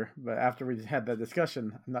pounder, but after we had that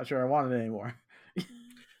discussion, I'm not sure I want it anymore.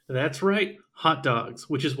 That's right, hot dogs,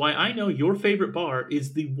 which is why I know your favorite bar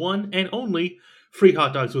is the one and only free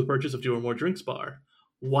hot dogs with purchase of 2 or more drinks bar.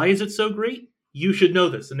 Why is it so great? You should know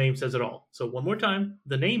this. The name says it all. So one more time,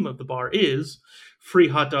 the name of the bar is Free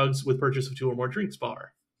Hot Dogs with Purchase of 2 or More Drinks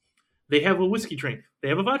Bar. They have a whiskey drink. They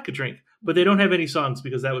have a vodka drink, but they don't have any songs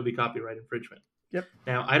because that would be copyright infringement. Yep.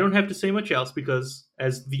 Now, I don't have to say much else because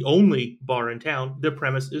as the only bar in town, the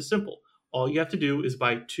premise is simple. All you have to do is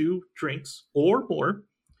buy 2 drinks or more,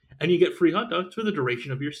 and you get free hot dogs for the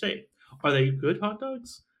duration of your stay. Are they good hot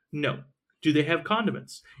dogs? No. Do they have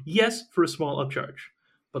condiments? Yes, for a small upcharge.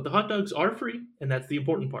 But the hot dogs are free, and that's the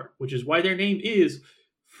important part, which is why their name is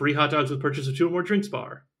Free Hot Dogs with Purchase of 2 or More Drinks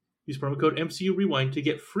Bar. Use promo code MCU Rewind to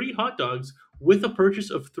get free hot dogs with a purchase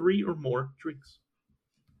of 3 or more drinks.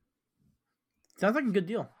 Sounds like a good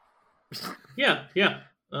deal. Yeah.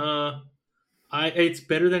 It's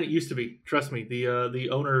better than it used to be. Trust me. The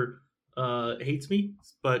owner hates me,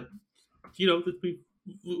 but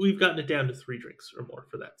we've gotten it down to 3 drinks or more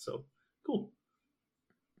for that. So cool.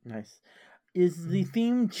 Nice. Is the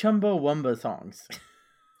theme Chumbawamba songs?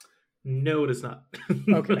 No, it is not.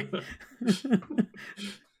 Okay.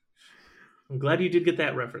 I'm glad you did get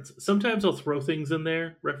that reference. Sometimes I'll throw things in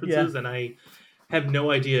there, references, and I have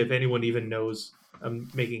no idea if anyone even knows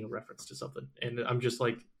I'm making a reference to something. And I'm just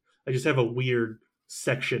like, I just have a weird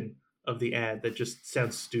section of the ad that just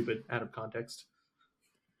sounds stupid out of context.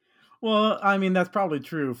 Well, I mean, that's probably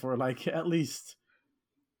true for like at least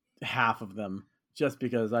half of them, just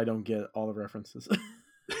because I don't get all the references.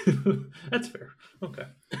 That's fair. Okay.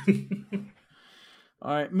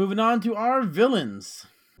 All right, moving on to our villains.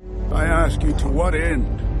 I ask you, to what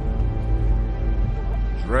end?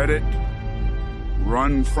 Dread it?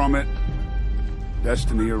 Run from it?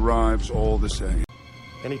 Destiny arrives all the same.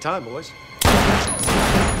 Anytime, boys.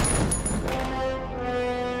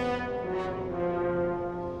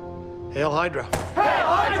 Hail Hydra. Hail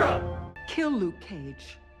Hydra! Kill Luke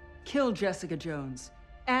Cage. Kill Jessica Jones.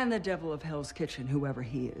 And the devil of Hell's Kitchen, whoever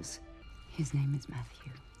he is. His name is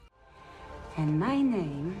Matthew. And my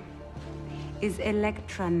name is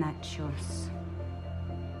Electra Nachos.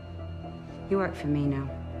 You work for me now.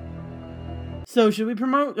 So, should we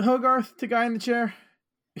promote Hogarth to Guy in the Chair?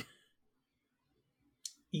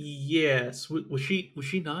 Yes. Was she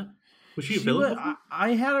not? Was she a villain?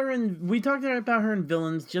 I had her in... We talked about her in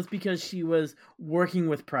Villains just because she was working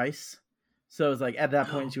with Price. So, it was like, at that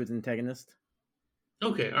point, she was antagonist.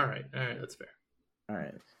 Okay, all right, that's fair. All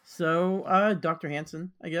right. So, Dr.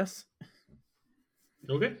 Hansen, I guess.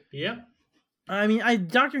 Okay, yeah. I mean,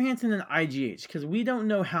 Dr. Hansen and IGH, because we don't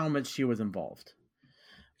know how much she was involved.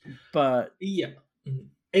 But... Yeah.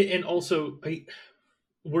 And also,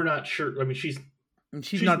 we're not sure. I mean, she's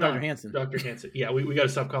not Dr. Hansen. Dr. Hansen. Yeah, we got to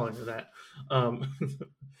stop calling her that.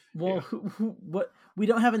 Well, what? We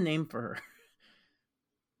don't have a name for her.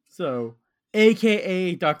 So,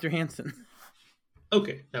 AKA Dr. Hansen.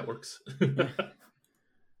 Okay, that works.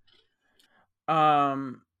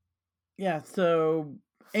 Yeah, so,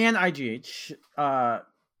 and IGH,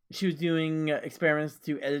 she was doing experiments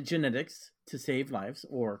to edit genetics to save lives,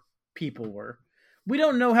 or people were. We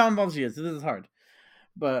don't know how involved she is, so this is hard.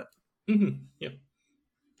 But, yeah.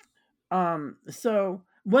 So,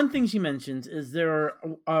 one thing she mentions is there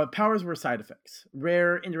are, powers were side effects,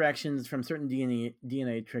 rare interactions from certain DNA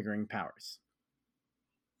triggering powers.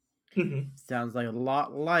 Sounds like a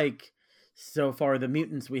lot like, so far, the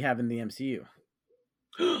mutants we have in the MCU.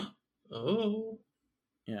 Oh.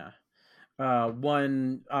 Yeah.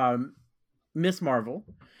 One, Miss Marvel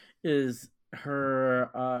is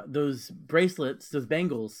her, those bracelets, those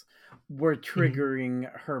bangles were triggering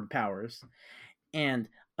her powers. And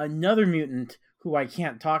another mutant who I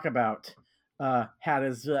can't talk about, had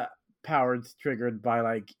his powers triggered by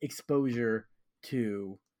like exposure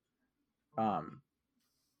to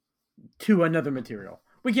another material.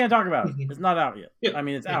 We can't talk about it. It's not out yet. Yeah. I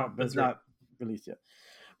mean, it's out, but it's right. not released yet.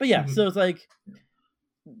 But yeah, so it's like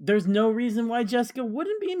there's no reason why Jessica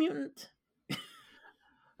wouldn't be a mutant.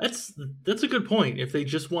 That's a good point. If they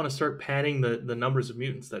just want to start padding the numbers of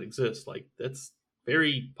mutants that exist, like that's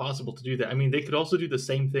very possible to do that. I mean, they could also do the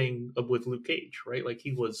same thing with Luke Cage, right? Like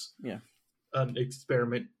he was an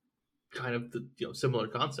experiment, kind of the similar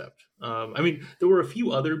concept. I mean, there were a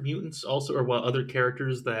few other mutants also, or other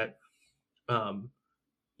characters that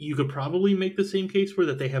you could probably make the same case for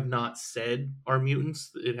that they have not said are mutants.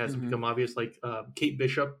 It hasn't become obvious. Like Kate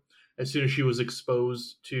Bishop, as soon as she was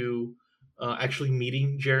exposed to actually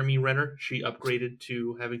meeting Jeremy Renner, she upgraded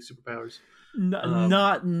to having superpowers.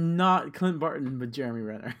 Not Clint Barton, but Jeremy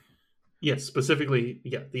Renner. Yes, specifically,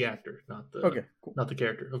 the actor, not the not the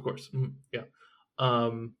character, of course. Yeah.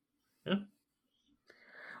 Well,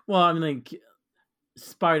 I mean, like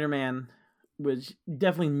Spider-Man, which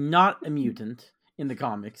definitely not a mutant in the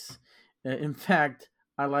comics. In fact,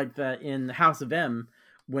 I like that in House of M,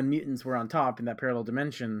 when mutants were on top in that parallel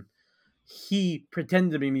dimension, he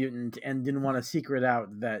pretended to be mutant and didn't want to secret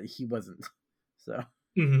out that he wasn't. So.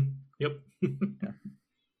 Yep. Yeah.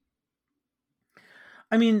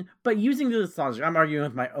 I mean, but using this logic, I'm arguing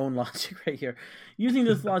with my own logic right here. Using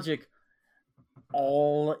this logic,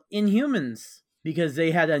 all Inhumans, because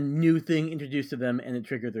they had a new thing introduced to them and it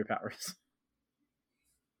triggered their powers.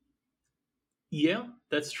 Yeah,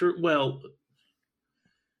 that's true. Well,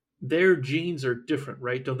 their genes are different,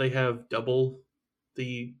 right? Don't they have double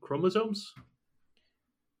the chromosomes?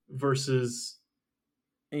 Versus...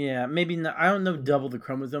 Yeah, maybe not. I don't know if double the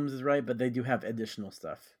chromosomes is right, but they do have additional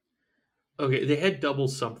stuff. Okay, they had double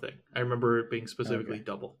something. I remember it being specifically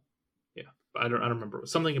double. Yeah, but I don't remember.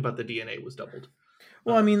 Something about the DNA was doubled.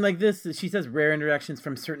 Well, I mean, like this, she says rare interactions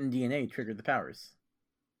from certain DNA triggered the powers.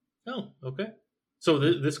 Oh, okay. So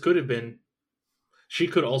this could have been... She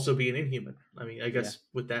could also be an Inhuman. I mean, I guess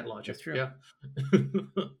with that logic. That's true. Yeah.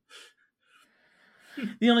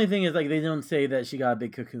 The only thing is, like, they don't say that she got a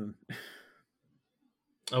big cocoon.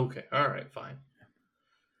 Okay. All right. Fine.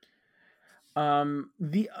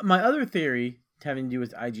 My other theory having to do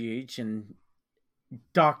with IGH and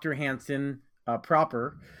Dr. Hansen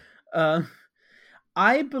proper,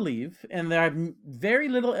 I believe, and I have very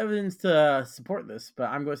little evidence to support this, but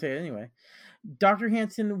I'm going to say it anyway. Dr.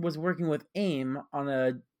 Hansen was working with AIM on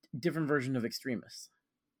a different version of Extremis.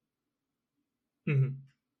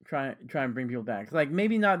 Try and bring people back. Like,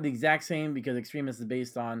 maybe not the exact same, because Extremis is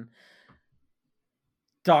based on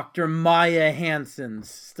Dr. Maya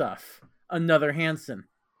Hansen's stuff. Another Hansen.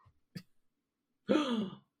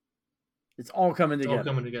 It's all coming together. All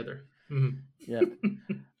coming together. Yeah.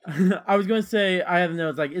 I was going to say, I have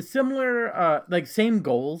notes, like, it's similar, like, same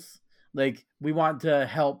goals. Like, we want to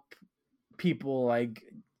help people, like,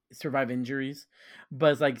 survive injuries.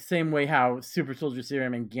 But it's, like, same way how Super Soldier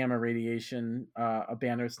Serum and Gamma Radiation, a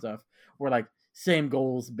Banner stuff, were, like, same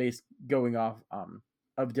goals based going off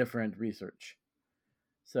of different research.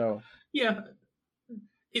 So... Yeah.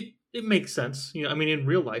 It makes sense. I mean, in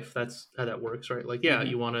real life, that's how that works, right? Like,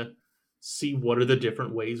 you want to see what are the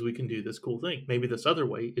different ways we can do this cool thing. Maybe this other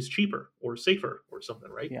way is cheaper or safer or something,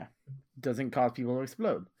 right? Yeah. Doesn't cause people to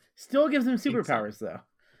explode. Still gives them superpowers, though.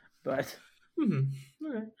 But... All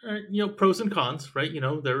right. Pros and cons, right?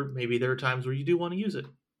 There are times where you do want to use it.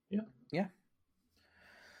 Yeah. Yeah.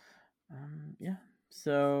 Yeah.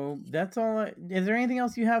 So that's all. Is there anything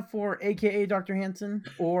else you have for AKA Dr. Hansen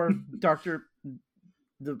or Dr.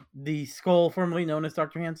 the Skull formerly known as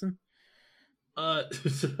Dr. Hansen?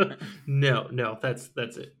 No, that's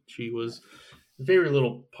it. She was very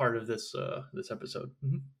little part of this episode.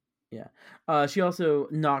 Yeah. She also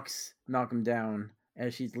knocks Malcolm down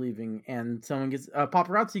as she's leaving, and someone gets a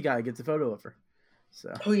paparazzi guy gets a photo of her.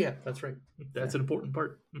 So. Oh yeah, that's right. That's an important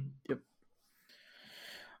part. Yep.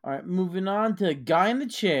 All right, moving on to Guy in the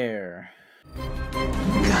Chair.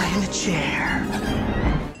 Guy in the Chair.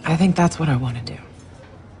 I think that's what I want to do.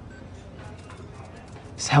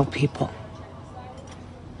 Is help people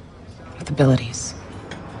with abilities.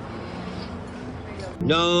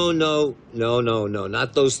 No,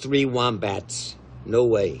 not those 3 wombats. No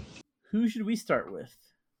way. Who should we start with?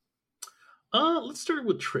 Let's start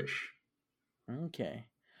with Trish. Okay.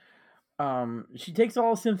 She takes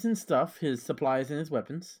all Simpson's stuff, his supplies and his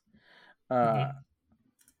weapons,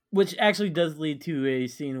 which actually does lead to a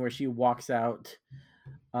scene where she walks out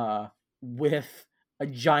with a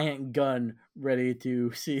giant gun ready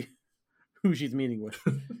to see who she's meeting with.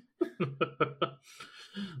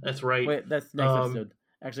 That's right. Wait, that's next episode.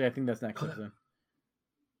 Actually, I think that's next episode.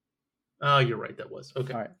 Oh, you're right. That was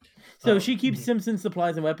okay. All right. So she keeps Simpson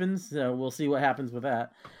supplies and weapons. So we'll see what happens with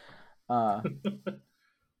that. But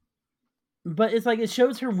it's like it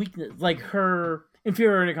shows her weakness, like her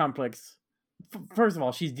inferiority complex. First of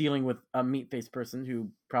all, she's dealing with a meat-faced person who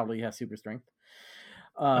probably has super strength.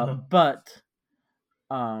 But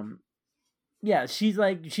yeah, she's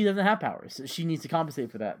like, she doesn't have powers. So she needs to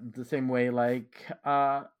compensate for that the same way like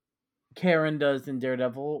Karen does in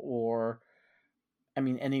Daredevil, or I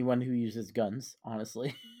mean anyone who uses guns,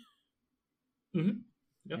 honestly. Mm-hmm.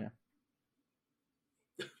 Yep. Yeah.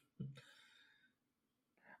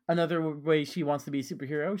 Another way she wants to be a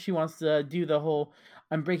superhero, she wants to do the whole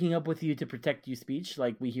 "I'm breaking up with you to protect you" speech,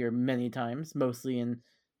 like we hear many times, mostly in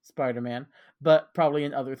Spider-Man, but probably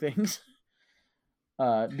in other things.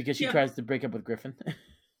 Because she tries to break up with Griffin.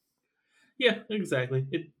 Yeah, exactly.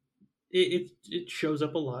 It shows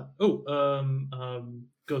up a lot. Oh,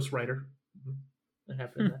 Ghost Rider. That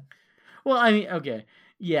happened in that. Well, I mean, okay,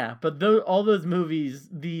 yeah, but all those movies,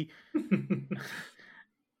 the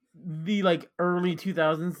like early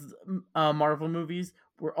 2000s Marvel movies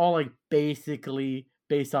were all like basically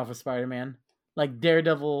based off of Spider-Man. Like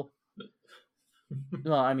Daredevil.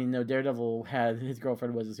 Well, I mean, no, Daredevil had his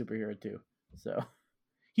girlfriend was a superhero too, so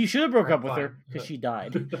he should have broke up with her because she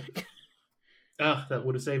died. That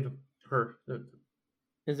would have saved her.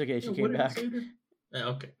 It's okay. She came back.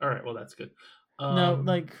 Okay. All right. Well, that's good. No,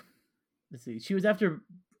 like, let's see. She was after.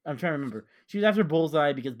 I'm trying to remember. She was after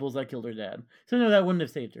Bullseye because Bullseye killed her dad. So no, that wouldn't have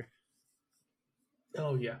saved her.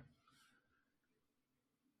 Oh yeah.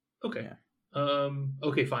 Okay. Yeah.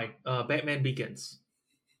 Okay. Fine. Batman Begins.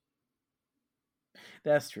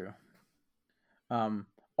 That's true.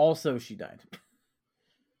 Also, she died.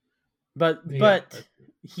 But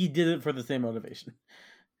he did it for the same motivation.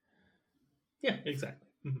 Yeah, exactly.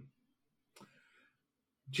 Mm-hmm.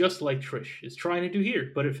 Just like Trish is trying to do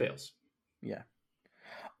here, but it fails. Yeah.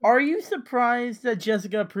 Are you surprised that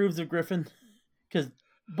Jessica approves of Griffin? Because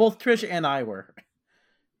both Trish and I were.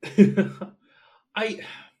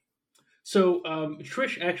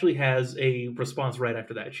 Trish actually has a response right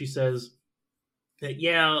after that. She says that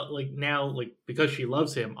now because she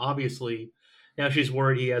loves him, obviously now she's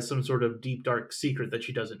worried he has some sort of deep dark secret that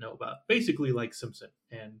she doesn't know about. Basically like Simpson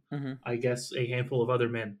and I guess a handful of other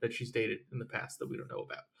men that she's dated in the past that we don't know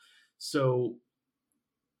about. So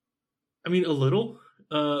I mean a little,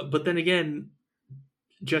 but then again,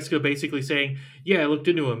 Jessica basically saying, "Yeah, I looked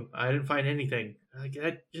into him. I didn't find anything." Like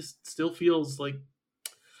that just still feels like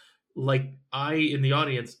I in the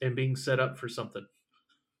audience am being set up for something.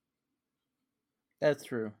 That's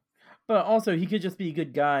true. But also, he could just be a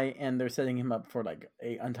good guy, and they're setting him up for like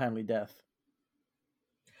a untimely death.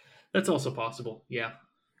 That's also possible. Yeah.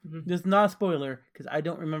 This is not a spoiler because I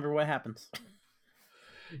don't remember what happens.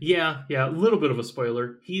 Yeah, a little bit of a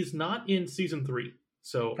spoiler. He's not in season 3,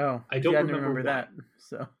 so I don't remember that.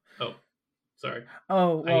 So. Oh, sorry.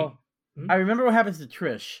 Oh well, I remember what happens to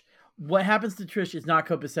Trish. What happens to Trish is not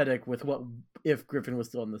copacetic with what if Griffin was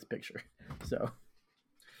still in this picture. So.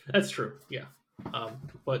 That's true. Yeah.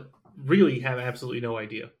 But really have absolutely no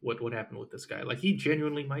idea what happened with this guy. Like he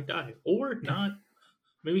genuinely might die or not.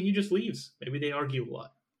 Maybe he just leaves. Maybe they argue a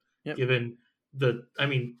lot. Yep. Given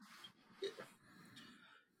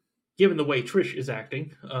the way Trish is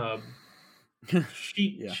acting,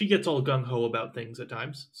 she gets all gung ho about things at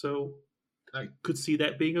times. So I could see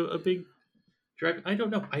that being a big drag. I don't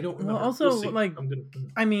know. I don't remember. Well, also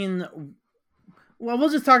we'll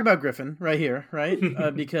just talk about Griffin right here, right?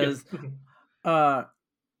 Because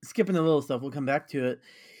skipping a little stuff, we'll come back to it.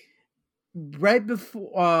 Right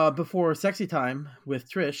before Sexy Time with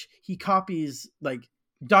Trish, he copies like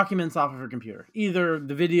documents off of her computer, either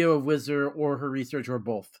the video of Whizzer or her research or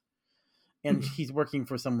both. And he's working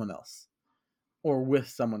for someone else or with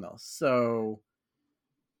someone else. So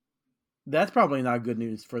that's probably not good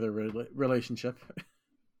news for their relationship.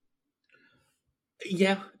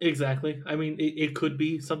 Yeah, exactly. I mean, it could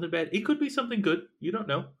be something bad. It could be something good. You don't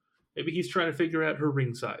know. Maybe he's trying to figure out her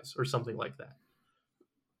ring size or something like that.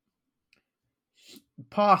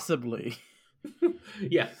 Possibly.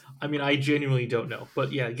 Yeah. I mean, I genuinely don't know.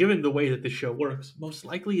 But yeah, given the way that this show works, most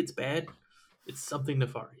likely it's bad. It's something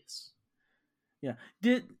nefarious. Yeah.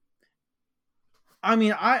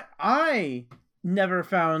 I never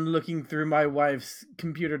found looking through my wife's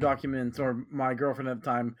computer documents or my girlfriend at the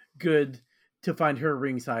time good to find her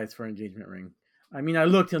ring size for an engagement ring. I mean, I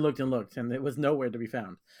looked and looked and looked, and it was nowhere to be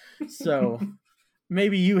found. So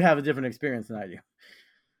maybe you have a different experience than I do.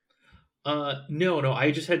 No.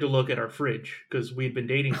 I just had to look at our fridge because we'd been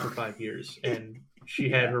dating for 5 years, and she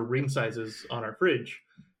had her ring sizes on our fridge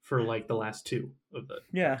for like the last 2 of the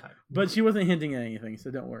time. But she wasn't hinting at anything,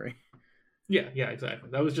 so don't worry. Yeah, exactly.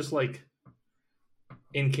 That was just like,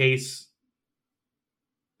 in case.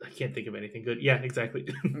 I can't think of anything good. Yeah, exactly.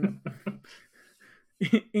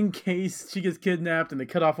 In case she gets kidnapped and they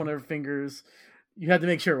cut off one of her fingers, you had to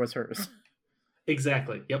make sure it was hers.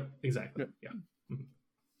 Exactly. Yep. Exactly. Yeah.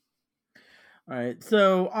 Mm-hmm. All right.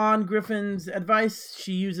 So on Griffin's advice,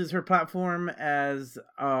 she uses her platform as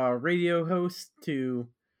a radio host to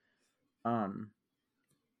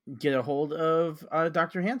get a hold of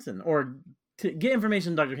Dr. Hansen, or to get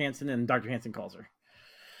information on Dr. Hansen, and Dr. Hansen calls her.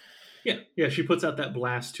 Yeah. She puts out that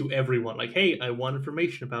blast to everyone, like, "Hey, I want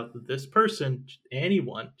information about this person.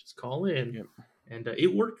 Anyone, just call in." Yep. And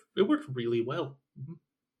it worked. It worked really well. Mm-hmm.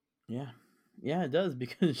 Yeah, it does,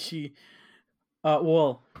 because she.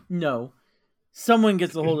 Well, no, someone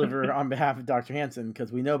gets a hold of her on behalf of Dr. Hansen,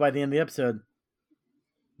 because we know by the end of the episode,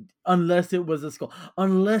 unless it was a skull,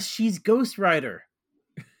 unless she's Ghost Rider.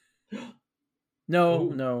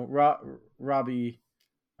 No, Robbie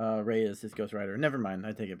Reyes is Ghost Rider. Never mind,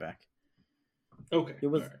 I take it back. Okay. It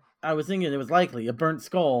was. Right. I was thinking it was likely a burnt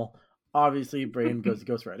skull. Obviously, Brain goes to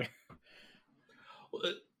Ghost Rider.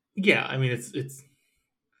 Yeah, I mean it's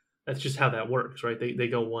that's just how that works, right? They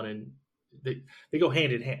go one and they go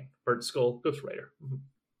hand in hand. Burnt skull, Ghost Rider. Mm-hmm.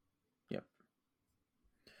 Yep.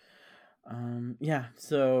 Yeah.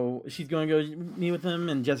 So she's going to go meet with him,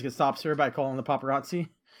 and Jessica stops her by calling the paparazzi,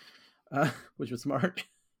 which was smart.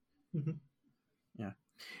 Mm-hmm. Yeah.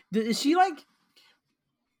 Is she like,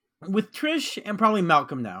 with Trish and probably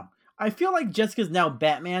Malcolm now? I feel like Jessica's now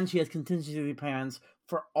Batman. She has contingency plans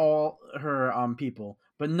for all her people,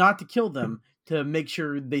 but not to kill them, to make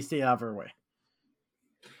sure they stay out of her way.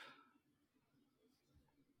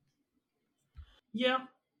 Yeah,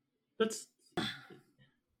 that's.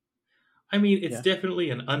 I mean, it's definitely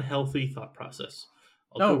an unhealthy thought process.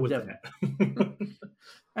 I'll go with that.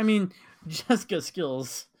 I mean, Jessica's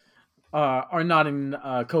skills are not in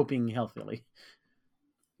coping healthily.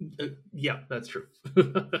 Yeah, that's true.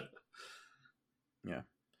 Yeah.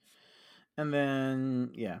 And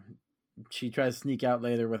then, she tries to sneak out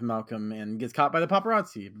later with Malcolm and gets caught by the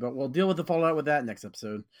paparazzi. But we'll deal with the fallout with that next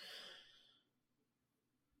episode.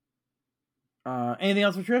 Anything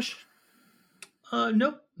else for Trish?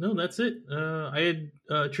 No, that's it. I had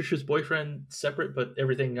Trish's boyfriend separate, but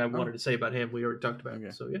everything I wanted to say about him, we already talked about.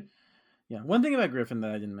 Okay. So, yeah. Yeah, one thing about Griffin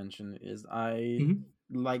that I didn't mention is I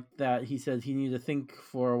like that he said he needed to think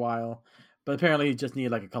for a while, but apparently he just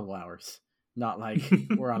needed like a couple hours. Not like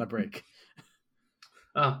we're on a break.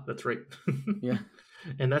 That's right. Yeah.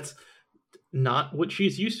 And that's not what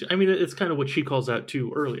she's used to. I mean, it's kind of what she calls out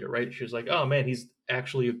too earlier, right? She's like, "Oh man, he's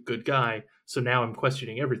actually a good guy. So now I'm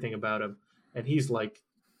questioning everything about him." And he's like,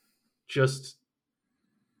 just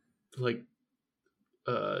like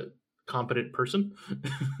competent person.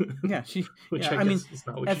 Yeah, I mean,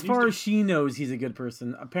 as far as she knows, he's a good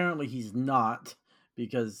person. Apparently he's not,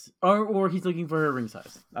 because or he's looking for her ring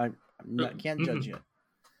size. I can't judge yet.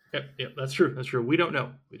 Yep, that's true. We don't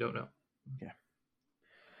know. Yeah.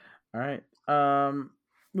 All right.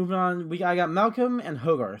 Moving on. I got Malcolm and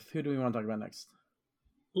Hogarth. Who do we want to talk about next?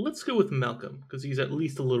 Let's go with Malcolm, because he's at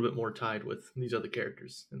least a little bit more tied with these other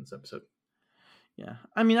characters in this episode. Yeah.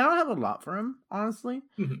 I mean, I don't have a lot for him, honestly.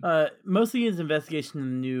 Mm-hmm. Mostly his investigation of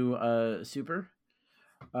the new super.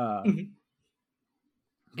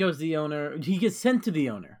 Goes to the owner. He gets sent to the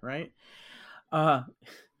owner, right?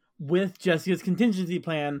 With Jessica's contingency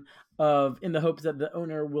plan of, in the hopes that the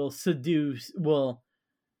owner will seduce.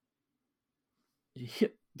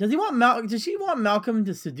 Does she want Malcolm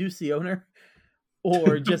to seduce the owner,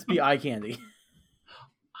 or just be eye candy?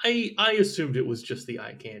 I assumed it was just the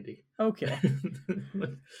eye candy. Okay,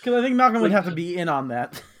 because I think Malcolm would have to be in on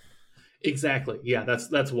that. Exactly. Yeah,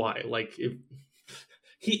 that's why. Like, if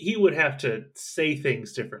he would have to say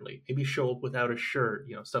things differently. Maybe show up without a shirt,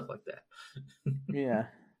 stuff like that. Yeah.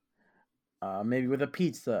 Maybe with a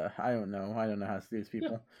pizza. I don't know how to seduce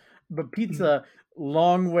people. Yeah. But pizza,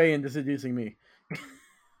 long way into seducing me.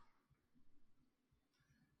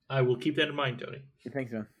 I will keep that in mind, Tony.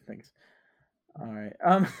 Thanks, man. Thanks. All right.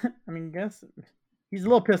 I mean, guess he's a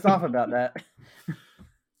little pissed off about that.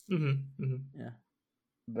 Yeah.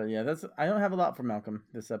 But yeah, I don't have a lot for Malcolm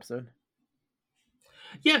this episode.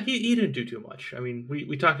 Yeah, he didn't do too much. I mean,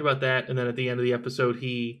 we talked about that, and then at the end of the episode,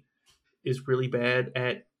 he is really bad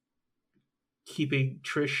at keeping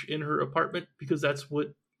Trish in her apartment, because that's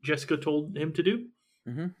what Jessica told him to do.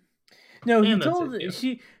 Mm-hmm. No,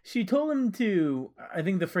 she told him to, I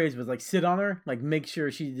think the phrase was like, sit on her, like make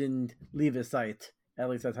sure she didn't leave his sight. At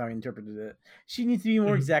least that's how I interpreted it. She needs to be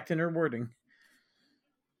more exact in her wording.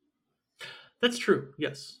 That's true.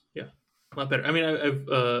 Yes. Yeah. A lot better. I mean,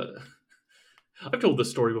 I've told this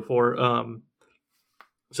story before.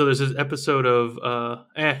 So there's this episode of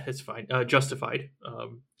it's fine, Justified,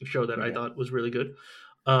 a show that I thought was really good.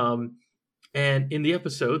 And in the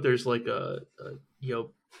episode, there's like a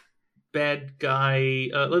bad guy,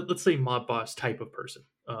 let's say mob boss type of person.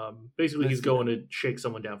 Basically, he's going to shake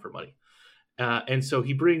someone down for money. And so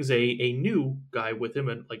he brings a new guy with him,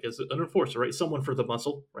 and like as an enforcer, right? Someone for the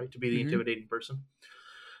muscle, right? To be the intimidating person.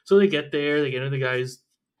 So they get there, they get into the guy's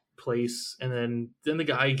place, and then the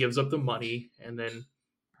guy gives up the money, and then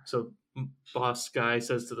so boss guy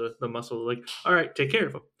says to the muscle, like, all right, take care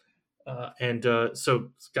of him. So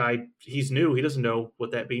this guy, he's new, he doesn't know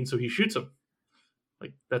what that means, so he shoots him.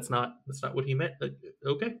 Like that's not what he meant. Like,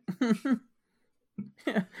 okay.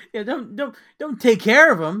 Yeah, don't take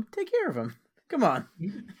care of him. Take care of him. Come on.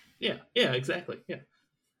 Yeah, exactly. Yeah.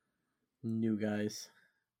 New guys.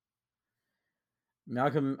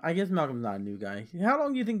 Malcolm, I guess Malcolm's not a new guy. How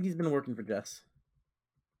long do you think he's been working for Jess?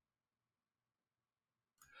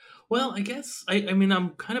 Well, I guess I mean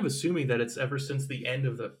I'm kind of assuming that it's ever since the end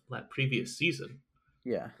of that previous season.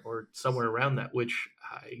 Yeah. Or somewhere around that, which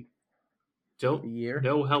I don't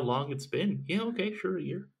know how long it's been. Yeah, okay, sure, a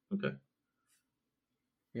year. Okay.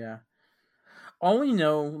 Yeah. All we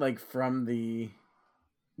know, like, from the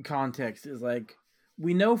context is, like,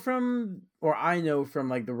 we know from, or I know from,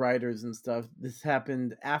 like, the writers and stuff, this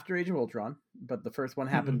happened after Age of Ultron, but the first one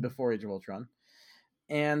happened before Age of Ultron.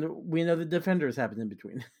 And we know the Defenders happened in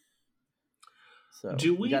between. So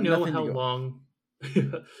do we know how long...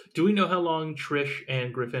 do we know how long Trish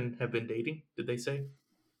and Griffin have been dating? Did they say?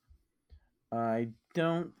 I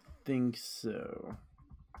don't think so.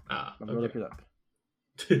 I'm going to look it up.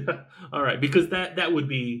 All right, because that would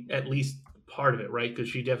be at least part of it, right? Because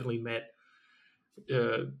she definitely met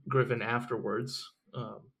Griffin afterwards,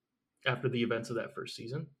 after the events of that first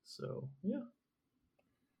season. So yeah.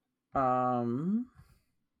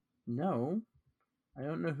 No, I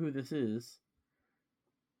don't know who this is.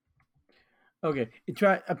 Okay,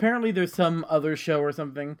 apparently there's some other show or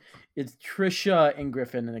something. It's Trisha and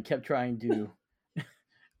Griffin, and it kept trying to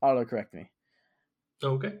autocorrect me.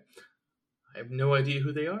 Okay. I have no idea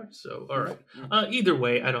who they are, so all right. Either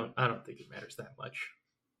way, I don't think it matters that much.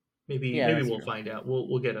 Maybe we'll find out.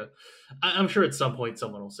 We'll get I'm sure at some point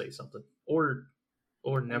someone will say something, or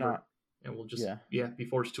never, and we'll just be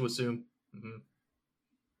forced to assume. Mm-hmm.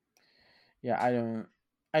 Yeah,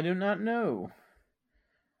 I do not know.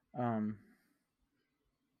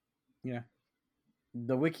 Yeah,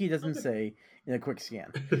 the wiki doesn't say in a quick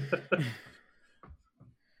scan.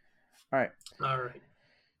 All right.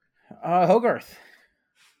 Hogarth.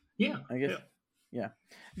 Yeah. I guess. Yeah.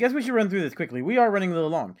 I guess we should run through this quickly. We are running a little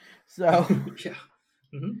long. So. Yeah.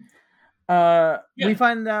 Mm-hmm. We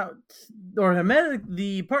find out, or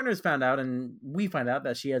the partners found out, and we find out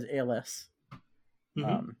that she has ALS.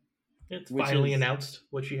 Mm-hmm. It's finally announced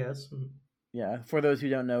what she has. Mm-hmm. Yeah. For those who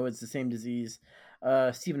don't know, it's the same disease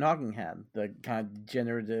Stephen Hawking had, the kind of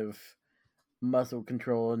degenerative muscle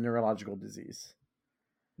control and neurological disease.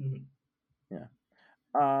 Mm-hmm. Yeah.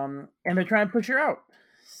 And they're trying to push her out.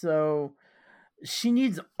 So she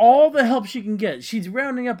needs all the help she can get. She's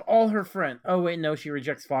rounding up all her friends. Oh, wait, no, she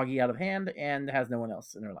rejects Foggy out of hand and has no one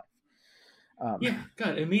else in her life.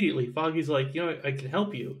 God, immediately, Foggy's like, I can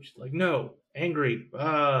help you. She's like, no, angry,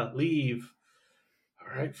 leave.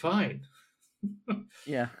 All right, fine.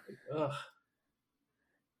 Yeah. Ugh.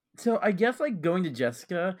 So I guess, like, going to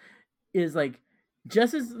Jessica is, like,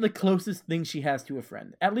 Jess is the closest thing she has to a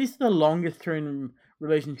friend. At least the longest term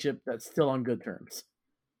relationship that's still on good terms.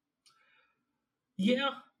 Yeah,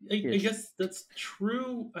 I guess that's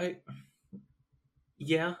true.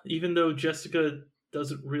 Even though Jessica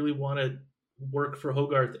doesn't really want to work for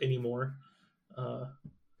Hogarth anymore.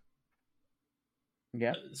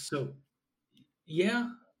 So, yeah,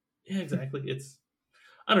 exactly. It's,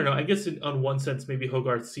 I don't know. I guess on one sense, maybe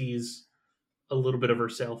Hogarth sees a little bit of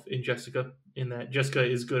herself in Jessica, in that Jessica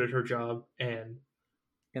is good at her job and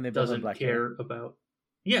they doesn't care about.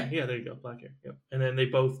 Yeah, there you go, black hair. Yep. And then they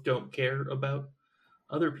both don't care about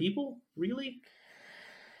other people, really.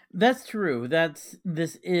 That's true.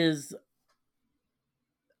 This is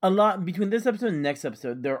a lot between this episode and next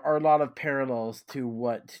episode. There are a lot of parallels to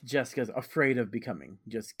what Jessica's afraid of becoming,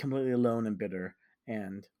 just completely alone and bitter,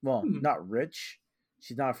 and not rich.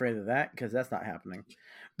 She's not afraid of that because that's not happening.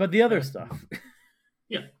 But the other stuff.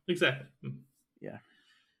 Yeah, exactly. Yeah.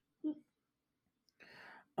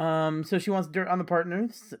 So she wants dirt on the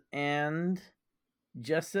partners, and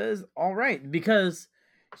Jess says, all right, because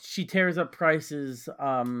she tears up Price's,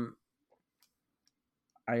 I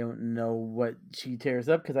don't know what she tears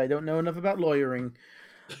up because I don't know enough about lawyering.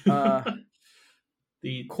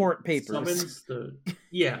 the court papers. Summons,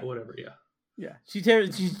 yeah, whatever. Yeah. Yeah. She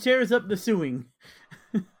tears up the suing.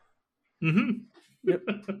 Mm-hmm. Yep.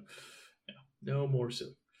 Yeah, no more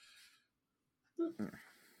suing.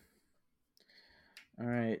 All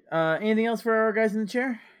right. Anything else for our guys in the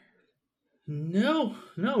chair? No.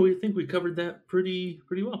 We think we covered that pretty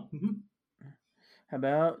well. Mm-hmm. How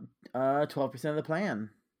about 12% of the plan?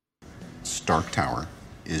 Stark Tower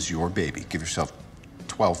is your baby. Give yourself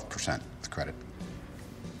 12% of the credit.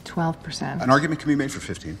 12%. An argument can be made for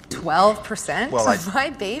 15. 12%? Well, my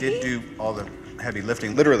baby? did do all the heavy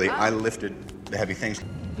lifting. Literally, I lifted the heavy things.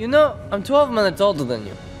 You know, I'm 12 minutes older than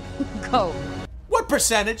you. Go. What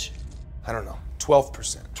percentage? I don't know.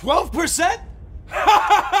 12%. 12%?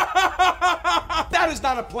 That is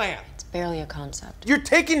not a plan. It's barely a concept. You're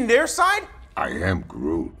taking their side? I am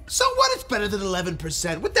Groot. So what? It's better than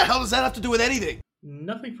 11%. What the hell does that have to do with anything?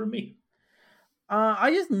 Nothing for me.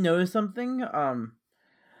 I just noticed something.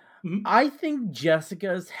 I think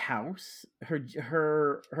Jessica's house,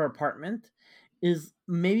 her apartment, is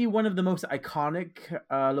maybe one of the most iconic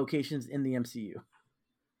locations in the MCU.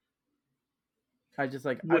 I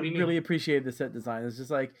really appreciate the set design. It's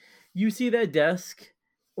just like you see that desk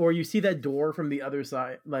or you see that door from the other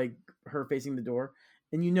side, like her facing the door,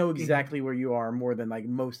 and you know exactly where you are more than like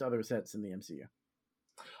most other sets in the MCU.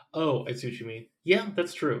 Oh, I see what you mean. Yeah,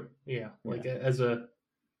 that's true. Yeah, like as a.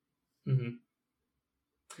 Mm-hmm.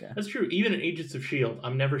 Yeah, that's true. Even in Agents of S.H.I.E.L.D.,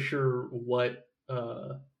 I'm never sure what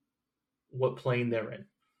plane they're in.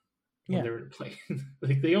 When they're in a plane.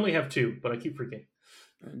 Like they only have two, but I keep forgetting.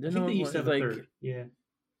 I think they used to have a third. Yeah.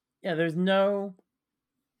 Yeah, there's no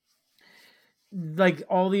like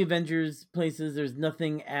all the Avengers places. There's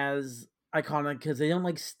nothing as iconic because they don't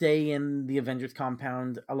like stay in the Avengers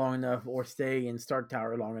compound long enough or stay in Stark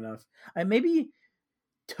Tower long enough. Maybe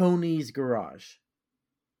Tony's garage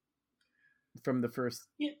from the first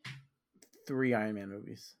 3 Iron Man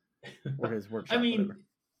movies or his workshop. Whatever.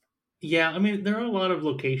 Yeah, there are a lot of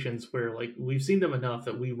locations where like we've seen them enough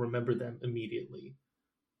that we remember them immediately.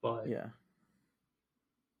 But yeah,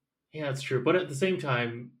 it's true. But at the same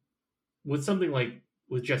time, with something like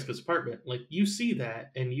with Jessica's apartment, like you see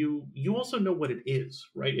that and you also know what it is,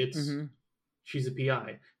 right? It's she's a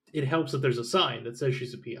PI. It helps that there's a sign that says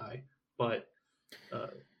she's a PI, but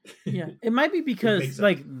yeah, it might be because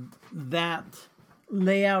like that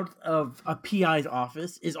layout of a PI's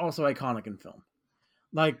office is also iconic in film.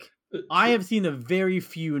 Like I have seen a very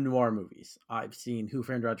few noir movies. I've seen Who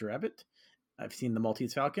Framed Roger Rabbit, I've seen The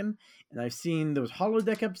Maltese Falcon, and I've seen those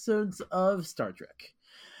holodeck episodes of Star Trek.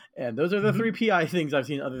 And those are the 3 PI things I've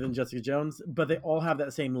seen other than Jessica Jones, but they all have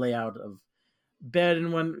that same layout of bed,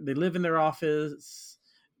 and when they live in their office,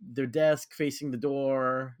 their desk facing the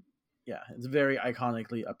door. Yeah, it's very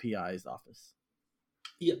iconically a PI's office.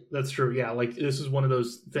 Yeah, that's true. Yeah, like this is one of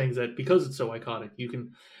those things that because it's so iconic, you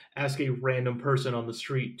can ask a random person on the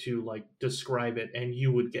street to like describe it and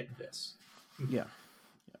you would get this. Yeah.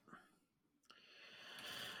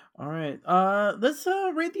 All right. Let's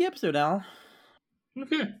rate the episode, Al.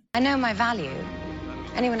 Okay. I know my value.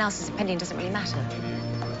 Anyone else's opinion doesn't really matter.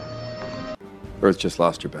 Earth just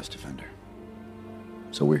lost her best defender.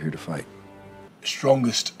 So we're here to fight.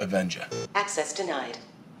 Strongest Avenger. Access denied.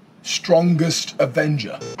 Strongest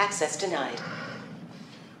Avenger. Access denied.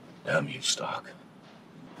 Damn you, Stark.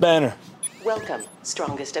 Banner. Welcome,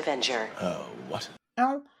 Strongest Avenger. Oh, what?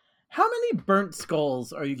 Al, how many burnt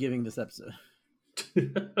skulls are you giving this episode?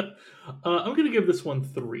 I'm going to give this one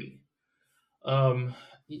 3.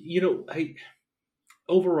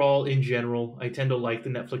 Overall, in general, I tend to like the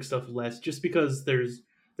Netflix stuff less just because they're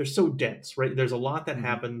so dense, right? There's a lot that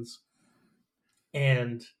happens,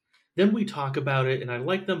 and then we talk about it, and I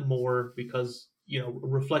like them more because,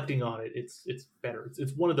 reflecting on it, it's better.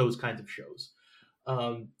 It's one of those kinds of shows.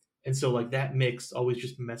 And so like that mix always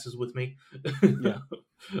just messes with me. Yeah.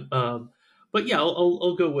 But yeah,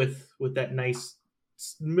 I'll go with that nice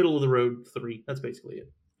middle of the road 3. That's basically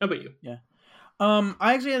it. How about you? Yeah.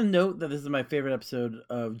 I actually had a note that this is my favorite episode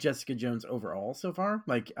of Jessica Jones overall so far,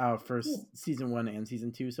 like for season 1 and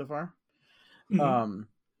season 2 so far. Mm-hmm.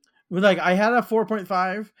 With like I had a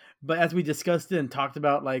 4.5, but as we discussed it and talked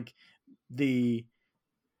about like the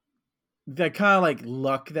kind of like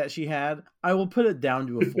luck that she had, I will put it down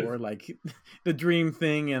to a 4, like the dream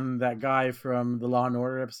thing and that guy from the Law and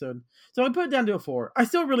Order episode. So I put it down to a 4. I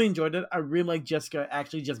still really enjoyed it. I really like Jessica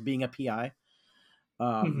actually just being a PI.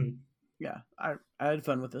 Yeah, I had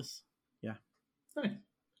fun with this. Yeah. Nice.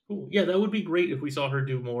 Cool. Yeah, that would be great if we saw her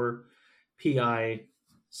do more PI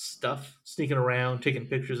stuff, sneaking around, taking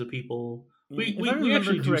pictures of people. We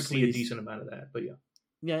actually do see a decent amount of that, but yeah.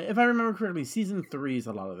 Yeah, if I remember correctly, season 3 is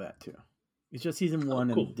a lot of that too. It's just season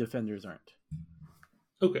 1 cool. and Defenders aren't.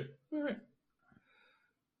 Okay. All right.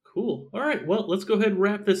 Cool. All right. Well, let's go ahead and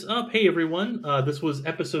wrap this up. Hey, everyone. This was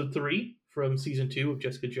episode 3 from season 2 of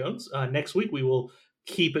Jessica Jones. Next week, we will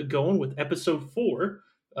keep it going with episode 4,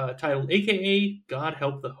 titled AKA God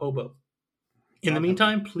Help the Hobo. In the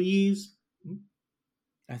meantime, please...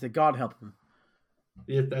 I said God help him.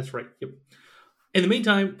 Yeah, that's right. Yep. In the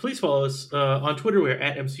meantime, please follow us on Twitter. We're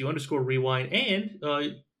at MCU_rewind. And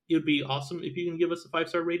it would be awesome if you can give us a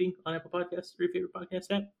 5-star rating on Apple Podcasts or your favorite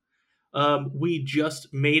podcast app. I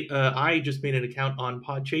just made an account on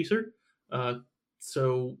Podchaser.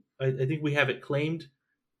 So I think we have it claimed.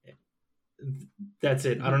 That's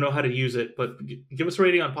it. I don't know how to use it, but give us a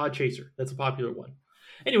rating on Podchaser. That's a popular one.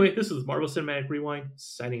 Anyway, this is Marvel Cinematic Rewind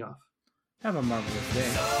signing off. Have a marvelous day.